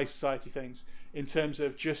 organised play society things. In terms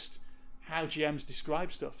of just how GMs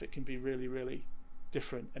describe stuff, it can be really, really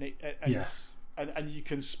different, and you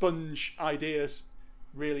can sponge ideas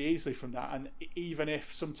really easily from that. And even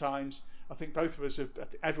if sometimes, I think both of us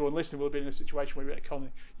everyone listening will have been in a situation where you're at a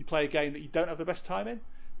con, you play a game that you don't have the best time in,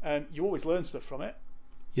 you always learn stuff from it.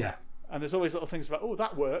 Yeah. And there's always little things about, oh,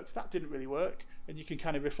 that worked, that didn't really work, and you can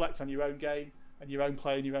kind of reflect on your own game and your own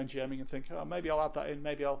play and your own GMing and think, oh, maybe I'll add that in,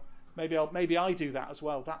 maybe I do that as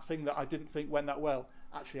well. That thing that I didn't think went that well,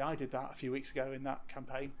 actually I did that a few weeks ago in that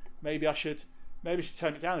campaign. Maybe I should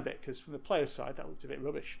turn it down a bit, because from the player's side that looked a bit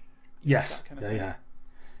rubbish. Yes. Kind of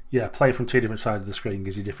yeah. Play from 2 different sides of the screen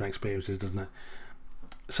gives you different experiences, doesn't it?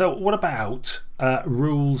 So what about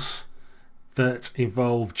rules that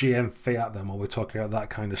involve GM fiat then, while we're talking about that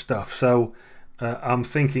kind of stuff? So I'm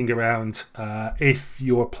thinking around, if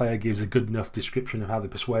your player gives a good enough description of how they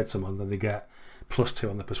persuade someone, then they get +2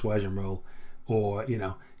 on the persuasion roll, or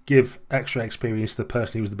give extra experience to the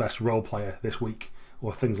person who was the best role player this week,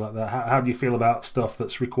 or things like that. How do you feel about stuff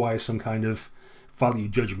that requires some kind of value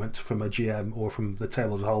judgment from a GM or from the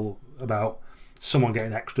table as a whole about someone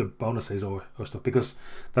getting extra bonuses or stuff? Because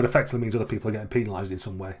that effectively means other people are getting penalised in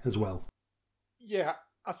some way as well. Yeah,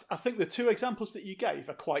 I think the 2 examples that you gave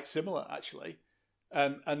are quite similar, actually,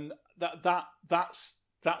 and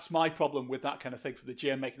that's my problem with that kind of thing, for the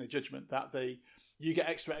GM making the judgment that you get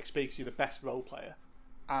extra XP because you're the best role player,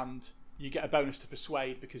 and you get a bonus to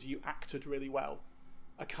persuade because you acted really well,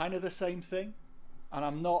 are kind of the same thing. And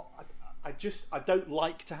I don't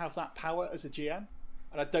like to have that power as a GM,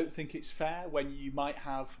 and I don't think it's fair when you might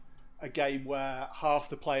have a game where half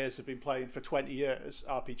the players have been playing for 20 years,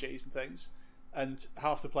 RPGs and things, and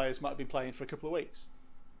half the players might have been playing for a couple of weeks.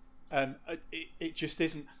 It just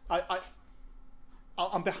isn't.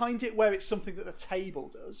 I'm behind it where it's something that the table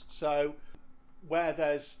does. So where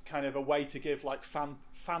there's kind of a way to give like fan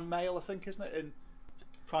mail, I think, isn't it, in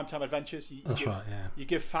Primetime Adventures? You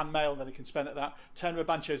give fan mail, and then you can spend it that. Tenra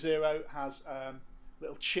Bancho Zero has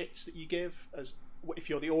little chits that you give, as if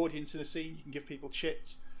you're the audience in a scene, you can give people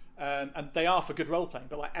chits, and they are for good role playing.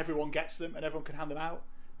 But like everyone gets them, and everyone can hand them out.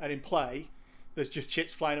 And in play, there's just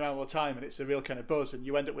chits flying around all the time, and it's a real kind of buzz, and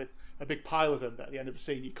you end up with a big pile of them that at the end of the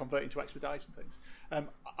scene you convert into extra dice and things.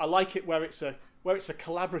 I like it where it's a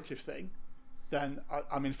collaborative thing. Then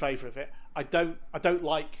I'm in favour of it. I don't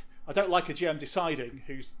like a GM deciding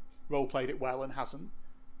who's role played it well and hasn't,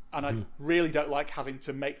 and I really don't like having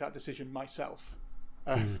to make that decision myself,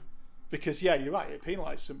 because you're right, it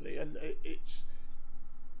penalises somebody, and it's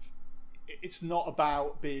not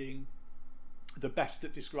about being the best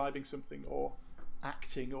at describing something or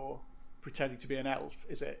acting or pretending to be an elf,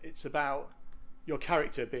 is it? It's about your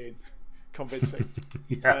character being convincing.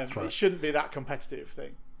 That's right. It shouldn't be that competitive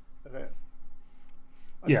thing of it.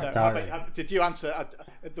 Did you answer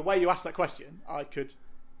the way you asked that question? I could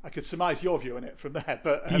surmise your view on it from there.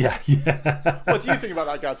 But what do you think about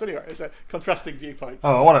that, guys? Anyway, it's a contrasting viewpoint.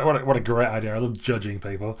 Oh, what a great idea! I love judging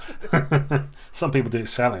people. Some people do it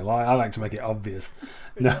silently. I like to make it obvious.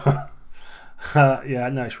 No,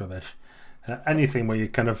 no, it's rubbish. Anything where you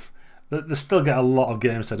kind of, they still get a lot of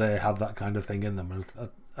games today have that kind of thing in them,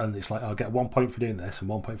 and it's like, I'll get 1 point for doing this and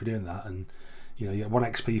 1 point for doing that, and you get 1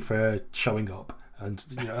 XP for showing up, and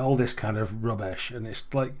all this kind of rubbish, and it's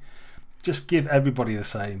like, just give everybody the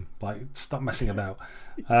same. Like, stop messing about.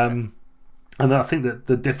 And I think that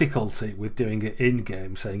the difficulty with doing it in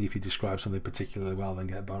game, saying if you describe something particularly well, then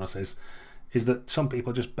get bonuses, is that some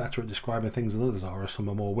people are just better at describing things than others are, or some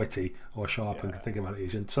are more witty or sharp and can think about it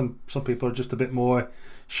easier. And some people are just a bit more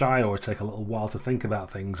shy, or take a little while to think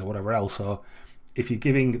about things, or whatever else. So if you're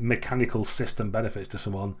giving mechanical system benefits to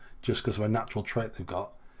someone just because of a natural trait they've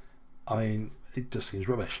got, I mean, it just seems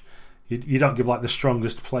rubbish. You don't give like the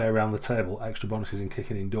strongest player around the table extra bonuses in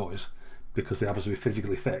kicking indoors because they happen to be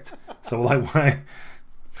physically fit. So like,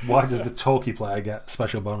 why does the talky player get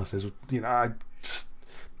special bonuses? I just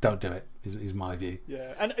don't do it. Is my view.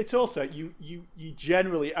 Yeah, and it's also you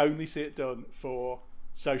generally only see it done for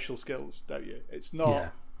social skills, don't you? It's not. Yeah.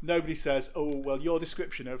 Nobody says, "Oh, well, your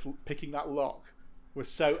description of picking that lock was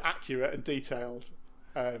so accurate and detailed.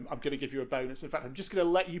 I'm going to give you a bonus. In fact, I'm just going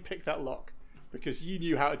to let you pick that lock because you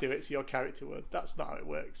knew how to do it, so your character would." That's not how it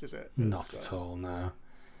works, is it? Not at all. No.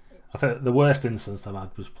 I think the worst instance I've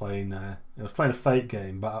had was playing. I was playing a Fate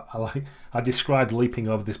game, but I described leaping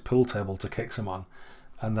over this pool table to kick someone.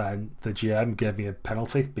 And then the GM gave me a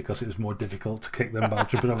penalty because it was more difficult to kick them by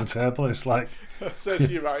jumping over the table. It's like,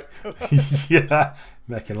 serves you right. Yeah,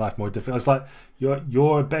 making life more difficult. It's like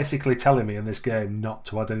you're basically telling me in this game not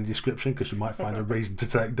to add any description because you might find a reason to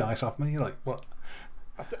take dice off me. Like, what?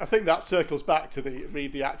 I think that circles back to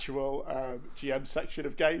read the actual GM section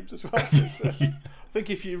of games as well. I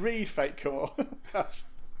think if you read Fate Core, that's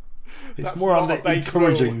more on the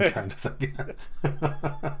encouraging kind of thing.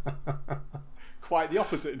 Quite the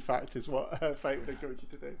opposite, in fact, is what Fate would encourage you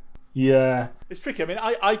to do. Yeah, it's tricky. I mean,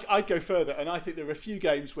 I'd go further, and I think there are a few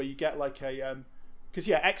games where you get like a because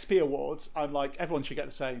XP awards. I'm like, everyone should get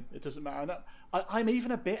the same. It doesn't matter. And I'm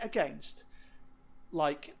even a bit against.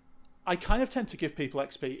 Like, I kind of tend to give people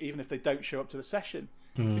XP even if they don't show up to the session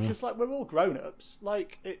because like we're all grown ups.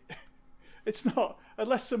 Like it's not,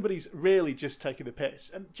 unless somebody's really just taking the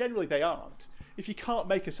piss, and generally they aren't. If you can't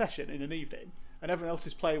make a session in an evening and everyone else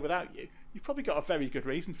is playing without you, you've probably got a very good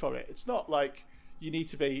reason for it. It's not like you need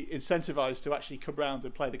to be incentivized to actually come round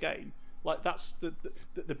and play the game. Like, that's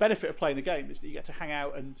the benefit of playing the game is that you get to hang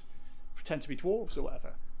out and pretend to be dwarves or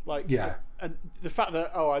whatever. Like, yeah. And the fact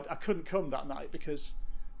that I couldn't come that night because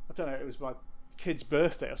I don't know, it was my kid's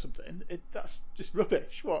birthday or something. That's just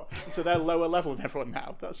rubbish. What? And so they're lower level than everyone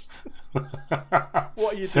now. That's what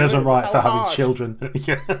are you doing? Serves them right for having children.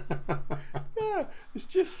 Yeah, it's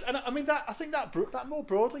just, and I mean that. I think that more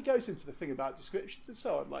broadly goes into the thing about descriptions and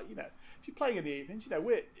so on. Like, if you're playing in the evenings,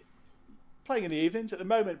 we're playing in the evenings at the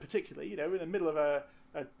moment, particularly. We're in the middle of a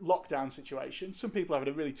lockdown situation. Some people are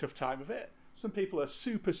having a really tough time of it. Some people are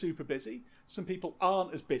super, super busy. Some people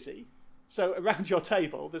aren't as busy. So around your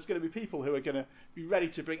table, there's going to be people who are going to be ready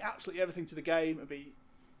to bring absolutely everything to the game and be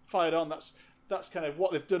fired on. That's kind of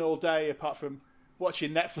what they've done all day, apart from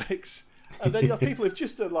watching Netflix. And then you have people who've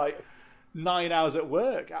just done like 9 hours at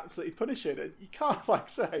work, absolutely punishing. And you can't like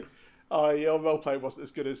say, "Oh, your role playing wasn't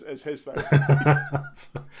as good as his though."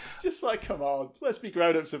 Just like, come on, let's be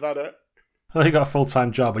grown ups about it. Well, you got a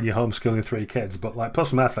full-time job and you're homeschooling 3 kids, but like, put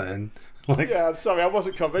some effort in. Like... Yeah, I'm sorry, I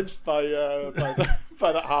wasn't convinced by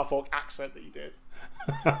that half-orc accent that you did.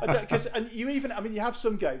 And you have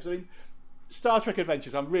some games. I mean, Star Trek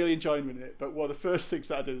Adventures, I'm really enjoying it. But one of the first things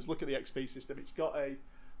that I do is look at the XP system. It's got a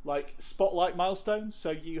spotlight milestones.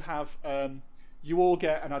 So you have you all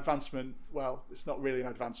get an advancement. Well, it's not really an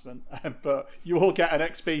advancement, but you all get an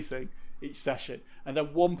XP thing each session, and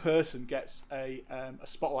then one person gets a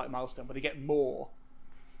spotlight milestone where they get more.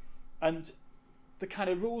 And the kind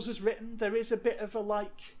of rules as written, there is a bit of a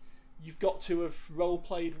you've got to have role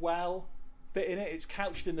played well bit in it. It's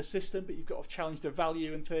couched in the system, but you've got to challenge the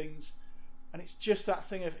value and things. And it's just that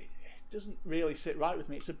thing of, it doesn't really sit right with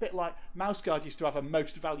me. It's a bit like Mouse Guard used to have a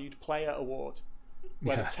most valued player award,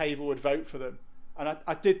 where the table would vote for them. And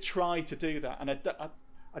I did try to do that, and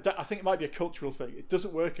I think it might be a cultural thing. It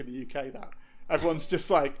doesn't work in the UK. That everyone's just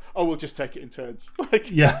like, oh, we'll just take it in turns.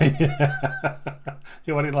 Like, yeah.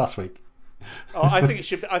 You won it last week. Oh, I think it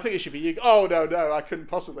should be you. Oh no, I couldn't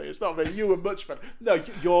possibly. It's not me. You were much better. No,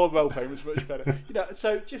 your role playing was much better.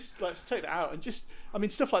 So just let's take that out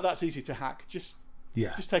and stuff like that's easy to hack. Just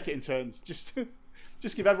take it in turns. Just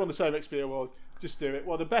give everyone the same XP award. Just do it.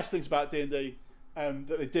 Well, the best things about D&D that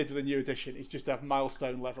they did with the new edition is just to have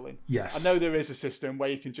milestone leveling. Yes, I know there is a system where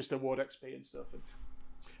you can just award XP and stuff, and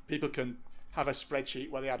people can have a spreadsheet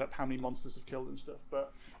where they add up how many monsters they've killed and stuff.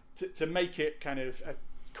 But to make it kind of a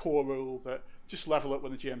core rule that just level up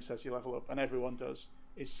when the GM says you level up, and everyone does,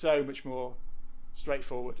 is so much more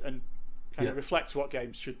straightforward and kind of reflects what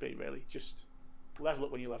games should be, really. Just level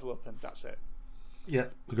up when you level up, and that's it. Yeah,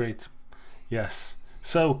 agreed. Yes.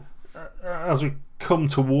 So, as we come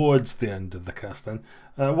towards the end of the cast, then,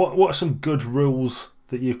 what are some good rules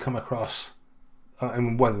that you've come across? I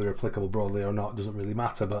mean, whether they're applicable broadly or not doesn't really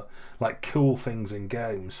matter, but like cool things in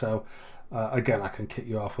games. So, again, I can kick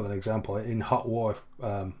you off with an example. In Hot War,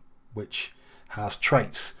 which has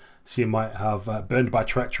traits, so you might have burned by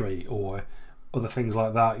treachery or other things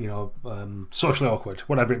like that, socially awkward,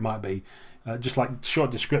 whatever it might be. Just like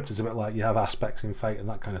short descriptors, a bit like you have aspects in Fate and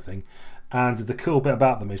that kind of thing. And the cool bit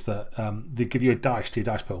about them is that they give you a dice to your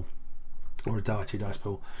dice pool, or a die to your dice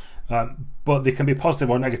pool. But they can be positive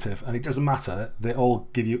or negative, and it doesn't matter. They all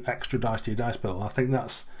give you extra dice to your dice pool. And I think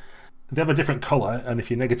they have a different colour, and if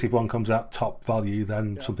your negative one comes out top value,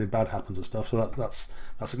 then something bad happens and stuff. So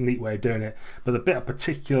that's a neat way of doing it. But the bit I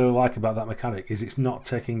particularly like about that mechanic is it's not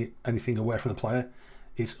taking anything away from the player.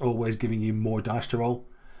 It's always giving you more dice to roll.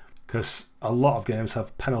 Because a lot of games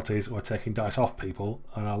have penalties or taking dice off people,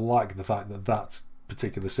 and I like the fact that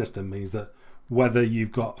particular system means that whether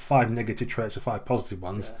you've got 5 negative traits or 5 positive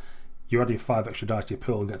ones, you're adding 5 extra dice to your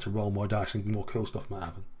pool and get to roll more dice, and more cool stuff might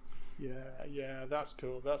happen. Yeah, that's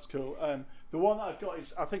cool. The one that I've got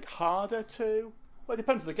is, I think, harder to... Well, it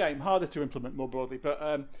depends on the game. Harder to implement more broadly.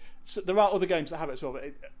 But so there are other games that have it as well.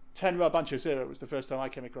 But Tenra Bancho Zero was the first time I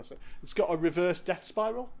came across it. It's got a reverse death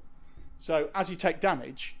spiral. So as you take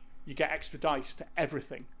damage, you get extra dice to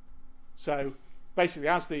everything. So basically,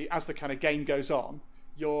 as the kind of game goes on,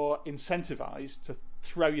 you're incentivized to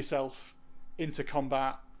throw yourself into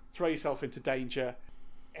combat, throw yourself into danger.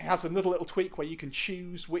 It has another little tweak where you can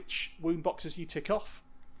choose which wound boxes you tick off.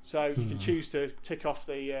 So you can choose to tick off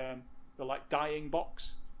the like dying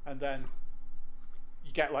box, and then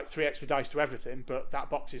you get like 3 extra dice to everything, but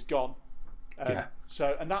that box is gone.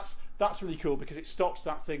 So, and that's really cool because it stops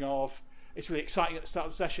that thing of, it's really exciting at the start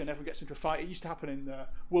of the session, everyone gets into a fight. It used to happen in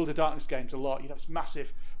World of Darkness games a lot. You'd have this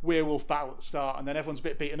massive werewolf battle at the start, and then everyone's a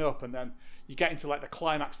bit beaten up, and then you get into like the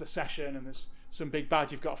climax of the session, and there's some big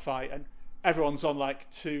bad you've got to fight, and everyone's on like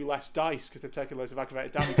 2 less dice because they've taken loads of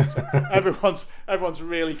aggravated damage. So everyone's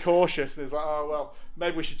really cautious. There's like, oh well,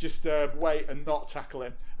 maybe we should just wait and not tackle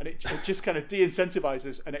him, and it just kind of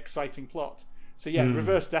de-incentivizes an exciting plot. So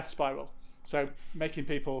reverse death spiral. So making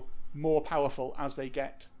people more powerful as they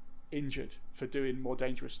get injured for doing more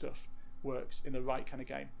dangerous stuff works in the right kind of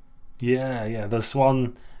game. Yeah. There's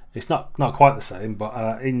one. It's not quite the same,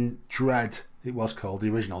 but in Dread, it was called the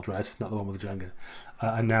original Dread, not the one with the Jenga,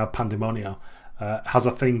 and now Pandemonio has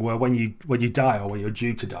a thing where when you die or when you're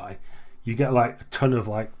due to die, you get like a ton of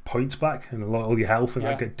like points back and all your health, and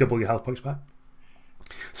like get double your health points back.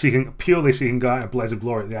 So you can go out in a blaze of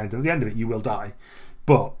glory at the end, and at the end of it you will die,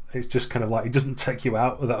 but it's just kind of like it doesn't take you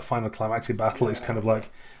out of that final climactic battle. It's kind of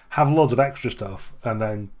like have loads of extra stuff and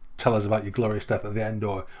then tell us about your glorious death at the end,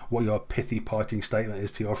 or what your pithy parting statement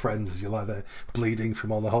is to your friends as you're like there bleeding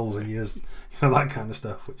from all the holes in yours, that kind of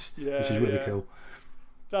stuff, which is really cool.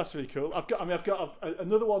 That's really cool. I've got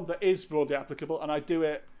another one that is broadly applicable, and I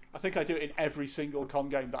think I do it in every single con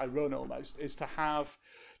game that I run almost, is to have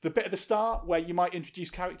the bit at the start where you might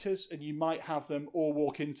introduce characters and you might have them all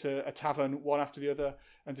walk into a tavern one after the other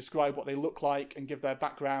and describe what they look like and give their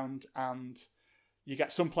background, and you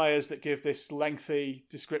get some players that give this lengthy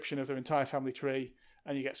description of their entire family tree,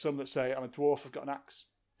 and you get some that say, I'm a dwarf, I've got an axe,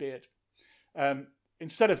 beard.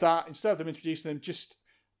 Instead of them introducing them, just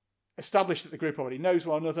establish that the group already knows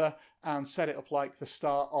one another and set it up like the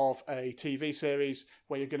start of a TV series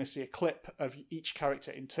where you're going to see a clip of each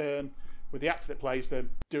character in turn with the actor that plays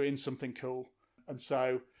them doing something cool. And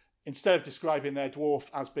so instead of describing their dwarf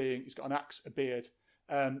as being, he's got an axe, a beard,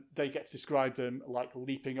 they get to describe them like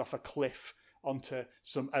leaping off a cliff onto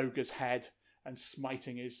some ogre's head and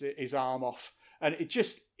smiting his arm off. And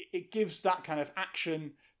it gives that kind of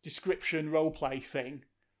action description roleplay thing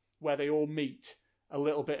where they all meet a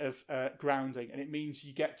little bit of grounding, and it means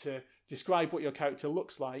you get to describe what your character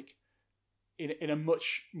looks like in a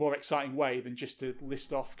much more exciting way than just to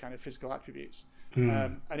list off kind of physical attributes.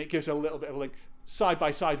 And it gives a little bit of a link. Side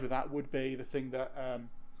by side with that would be the thing that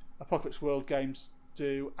Apocalypse World games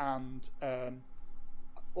do, and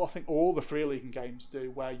I think all the Free League games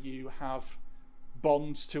do, where you have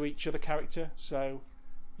bonds to each other character. So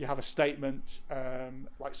you have a statement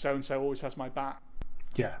like so-and-so always has my back.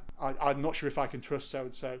 Yeah. I'm not sure if I can trust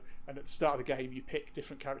so-and-so. And at the start of the game, you pick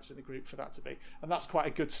different characters in the group for that to be. And that's quite a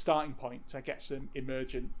good starting point to get some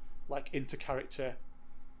emergent, like, inter-character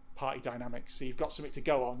party dynamics. So you've got something to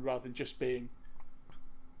go on rather than just being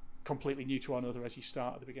completely new to one another as you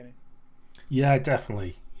start at the beginning. Yeah,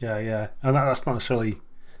 definitely. Yeah. And that's not necessarily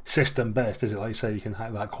system-based, is it? Like you say, you can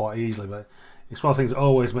hack that quite easily, but it's one of the things that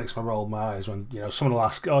always makes me roll my eyes when, someone will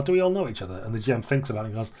ask, "Oh, do we all know each other?" And the GM thinks about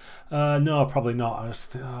it and goes, "No, probably not." I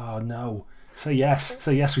just think, "Oh, no. Say yes,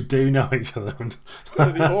 we do know each other."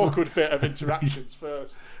 The awkward bit of interactions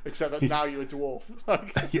first, except that now you're a dwarf.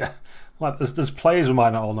 Yeah. Like, there's players who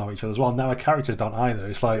might not all know each other as well. Now our characters don't either.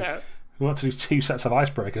 It's like, we want to do 2 sets of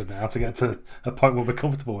icebreakers now to get to a point where we're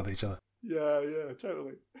comfortable with each other. Yeah,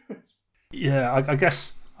 totally. Yeah, I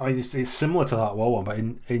guess... I mean, it's similar to that WoW one, but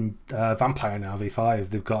in Vampire now, V5,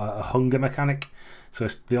 they've got a hunger mechanic. So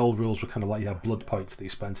the old rules were kind of like you have blood points that you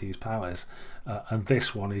spend to use powers. And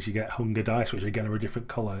this one is you get hunger dice, which again are a different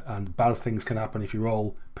colour, and bad things can happen if you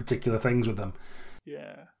roll particular things with them.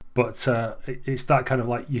 Yeah. But it's that kind of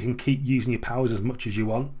like you can keep using your powers as much as you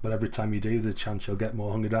want, but every time you do, there's a chance you'll get more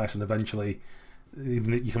hunger dice, and eventually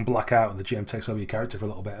even you can black out and the GM takes over your character for a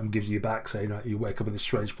little bit and gives you back, so you wake up in this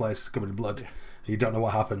strange place covered in blood and you don't know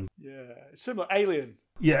what happened. Yeah, it's similar. Alien.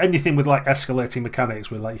 Yeah, anything with like escalating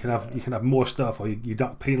mechanics where like you can have more stuff or you're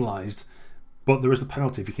not penalised, but there is the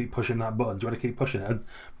penalty if you keep pushing that button. Do you want to keep pushing it? And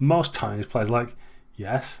most times players are like,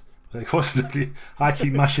 yes. Like, I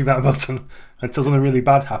keep mashing that button until something really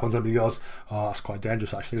bad happens and everybody goes, "Oh, that's quite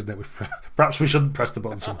dangerous actually, isn't it? Perhaps we shouldn't press the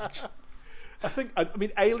button so much." I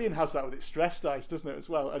mean, Alien has that with its stress dice, doesn't it, as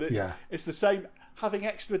well? And it's the same. Having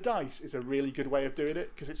extra dice is a really good way of doing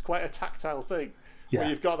it because it's quite a tactile thing. Yeah. Where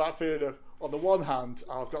you've got that feeling of, on the one hand,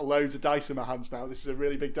 I've got loads of dice in my hands now. This is a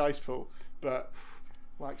really big dice pool, but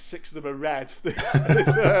like 6 of them are red.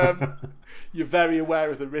 You're very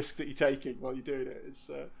aware of the risk that you're taking while you're doing it.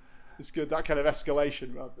 It's good. That kind of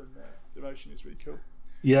escalation rather than emotion is really cool.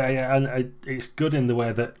 Yeah, and it's good in the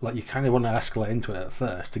way that like you kind of want to escalate into it at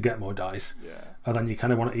first to get more dice, and then you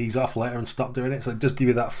kind of want to ease off later and stop doing it. So it does give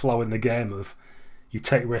you that flow in the game of you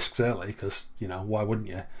take risks early because why wouldn't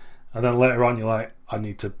you? And then later on you're like, I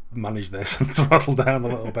need to manage this and throttle down a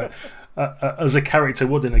little bit, as a character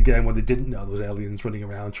would in a game where they didn't know there was aliens running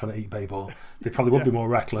around trying to eat people. They probably would be more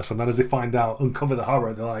reckless, and then as they find out, uncover the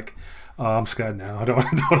horror, they're like, "Oh, I'm scared now. I don't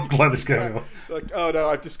want to play this game anymore." Like, oh no,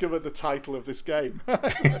 I've discovered the title of this game. I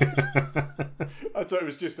thought it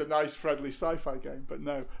was just a nice, friendly sci-fi game, but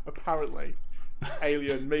no, apparently,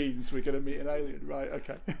 alien means we're going to meet an alien, right?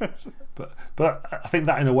 Okay. but I think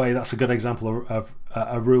that in a way that's a good example of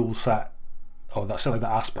a rule set, or that's certainly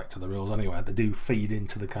that aspect of the rules anyway. They do feed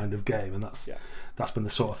into the kind of game, and that's been the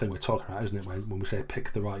sort of thing we're talking about, isn't it? When we say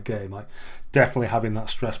pick the right game, like definitely having that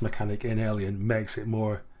stress mechanic in Alien makes it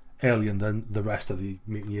more Alien than the rest of the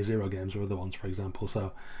Mutant Year Zero games or other ones, for example.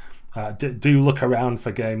 So do look around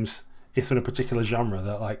for games if they're in a particular genre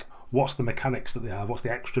that like what's the mechanics that they have, what's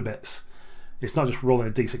the extra bits. It's not just rolling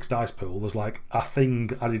a d6 dice pool. There's like a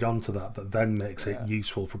thing added onto that then makes it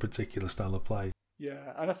useful for a particular style of play.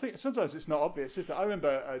 Yeah, and I think sometimes it's not obvious, is that? I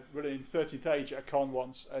remember running 13th Age at a con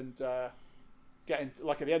once and getting,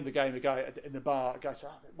 like at the end of the game, a guy in the bar, a guy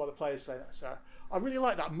said, one of the players saying, "I really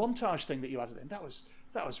like that montage thing that you added in. That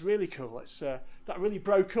was really cool. That really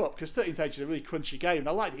broke up because 13th Age is a really crunchy game, and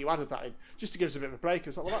I like that you added that in just to give us a bit of a break." I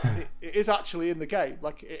was like, "Well, it is actually in the game.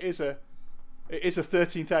 Like it is a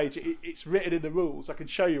 13th Age. It's written in the rules. I can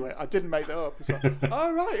show you it. I didn't make that up." It's like,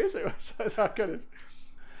 "Oh right, is it?" So that kind of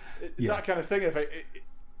that kind of thing of it,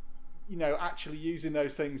 actually using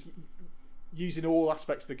those things, using all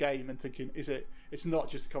aspects of the game, and thinking, it's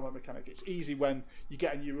not just a combat mechanic. It's easy when you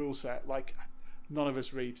get a new rule set. Like none of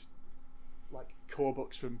us read like core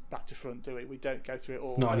books from back to front, do we? We don't go through it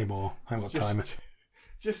all. Not anymore. I haven't got time.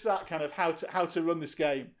 Just that kind of how to run this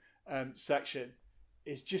game section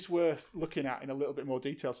is just worth looking at in a little bit more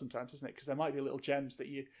detail sometimes, isn't it? Because there might be little gems that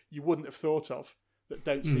you wouldn't have thought of that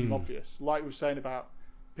don't seem obvious. Like we were saying about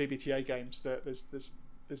PBTA games, that there's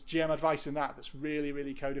GM advice in that's really,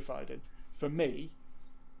 really codified. And for me,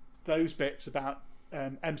 those bits about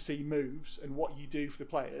MC moves and what you do for the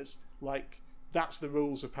players, like that's the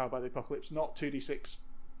rules of Powered by the Apocalypse, not 2d6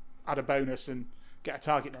 add a bonus and get a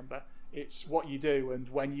target number. It's what you do and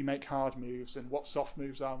when you make hard moves and what soft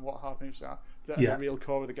moves are and what hard moves are that are the real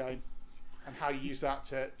core of the game, and how you use that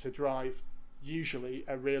to drive usually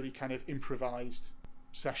a really kind of improvised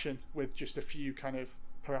session with just a few kind of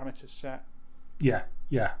parameters set.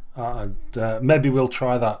 And maybe we'll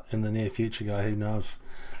try that in the near future, guy. Who knows?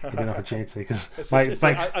 It'll be an opportunity because I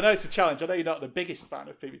know it's a challenge. I know you're not the biggest fan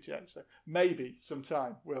of PBTA, so maybe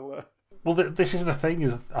sometime we'll. Well, this is the thing.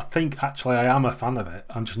 Is I think actually I am a fan of it.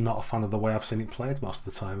 I'm just not a fan of the way I've seen it played most of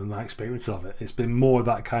the time and my experience of it. It's been more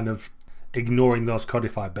that kind of ignoring those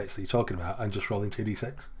codified bits that you're talking about and just rolling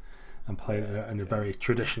 2d6 and playing it in a very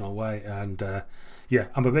traditional way. And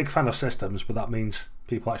I'm a big fan of systems, but that means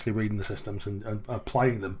people actually reading the systems and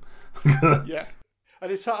applying them. Yeah,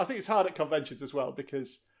 and it's hard, I think it's hard at conventions as well,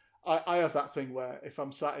 because I have that thing where if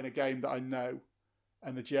I'm sat in a game that I know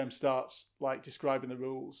and the GM starts like describing the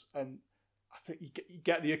rules, and I think you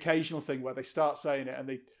get the occasional thing where they start saying it and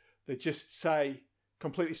they just say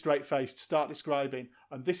completely straight-faced, start describing,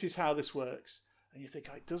 and this is how this works. And you think,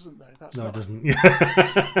 oh, it doesn't though. It doesn't.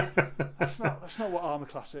 That's not what armor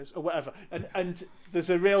class is, or whatever. And there's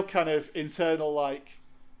a real kind of internal like,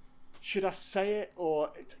 should I say it, or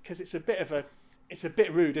because it's a bit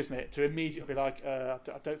rude, isn't it, to immediately be like, I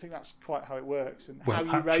don't think that's quite how it works, and how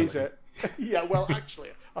you raise it. Yeah, well, actually,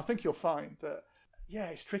 I think you'll find that. Yeah,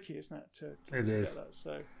 it's tricky, isn't it? To get that.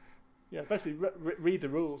 So, yeah, basically, read the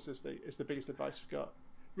rules is the biggest advice we've got.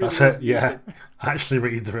 That's it, yeah. Actually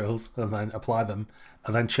read the rules and then apply them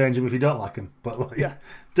and then change them if you don't like them. But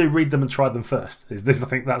do read them and try them first. I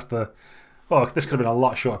think that's the... Well, this could have been a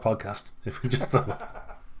lot shorter podcast if we just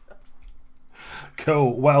thought...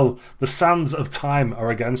 Cool. Well, the sands of time are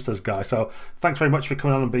against us, guys. So thanks very much for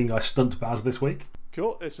coming on and being our stunt Baz this week.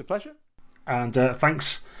 Cool. It's a pleasure. And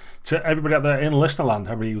thanks to everybody out there in Listenerland,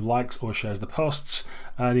 everybody who likes or shares the posts,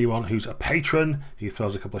 anyone who's a patron who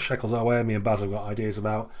throws a couple of shekels our way. Me and Baz have got ideas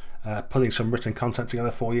about putting some written content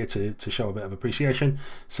together for you to show a bit of appreciation.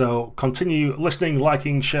 So continue listening,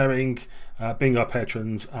 liking, sharing, being our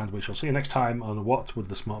patrons, and we shall see you next time on What Would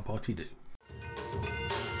the Smart Party Do?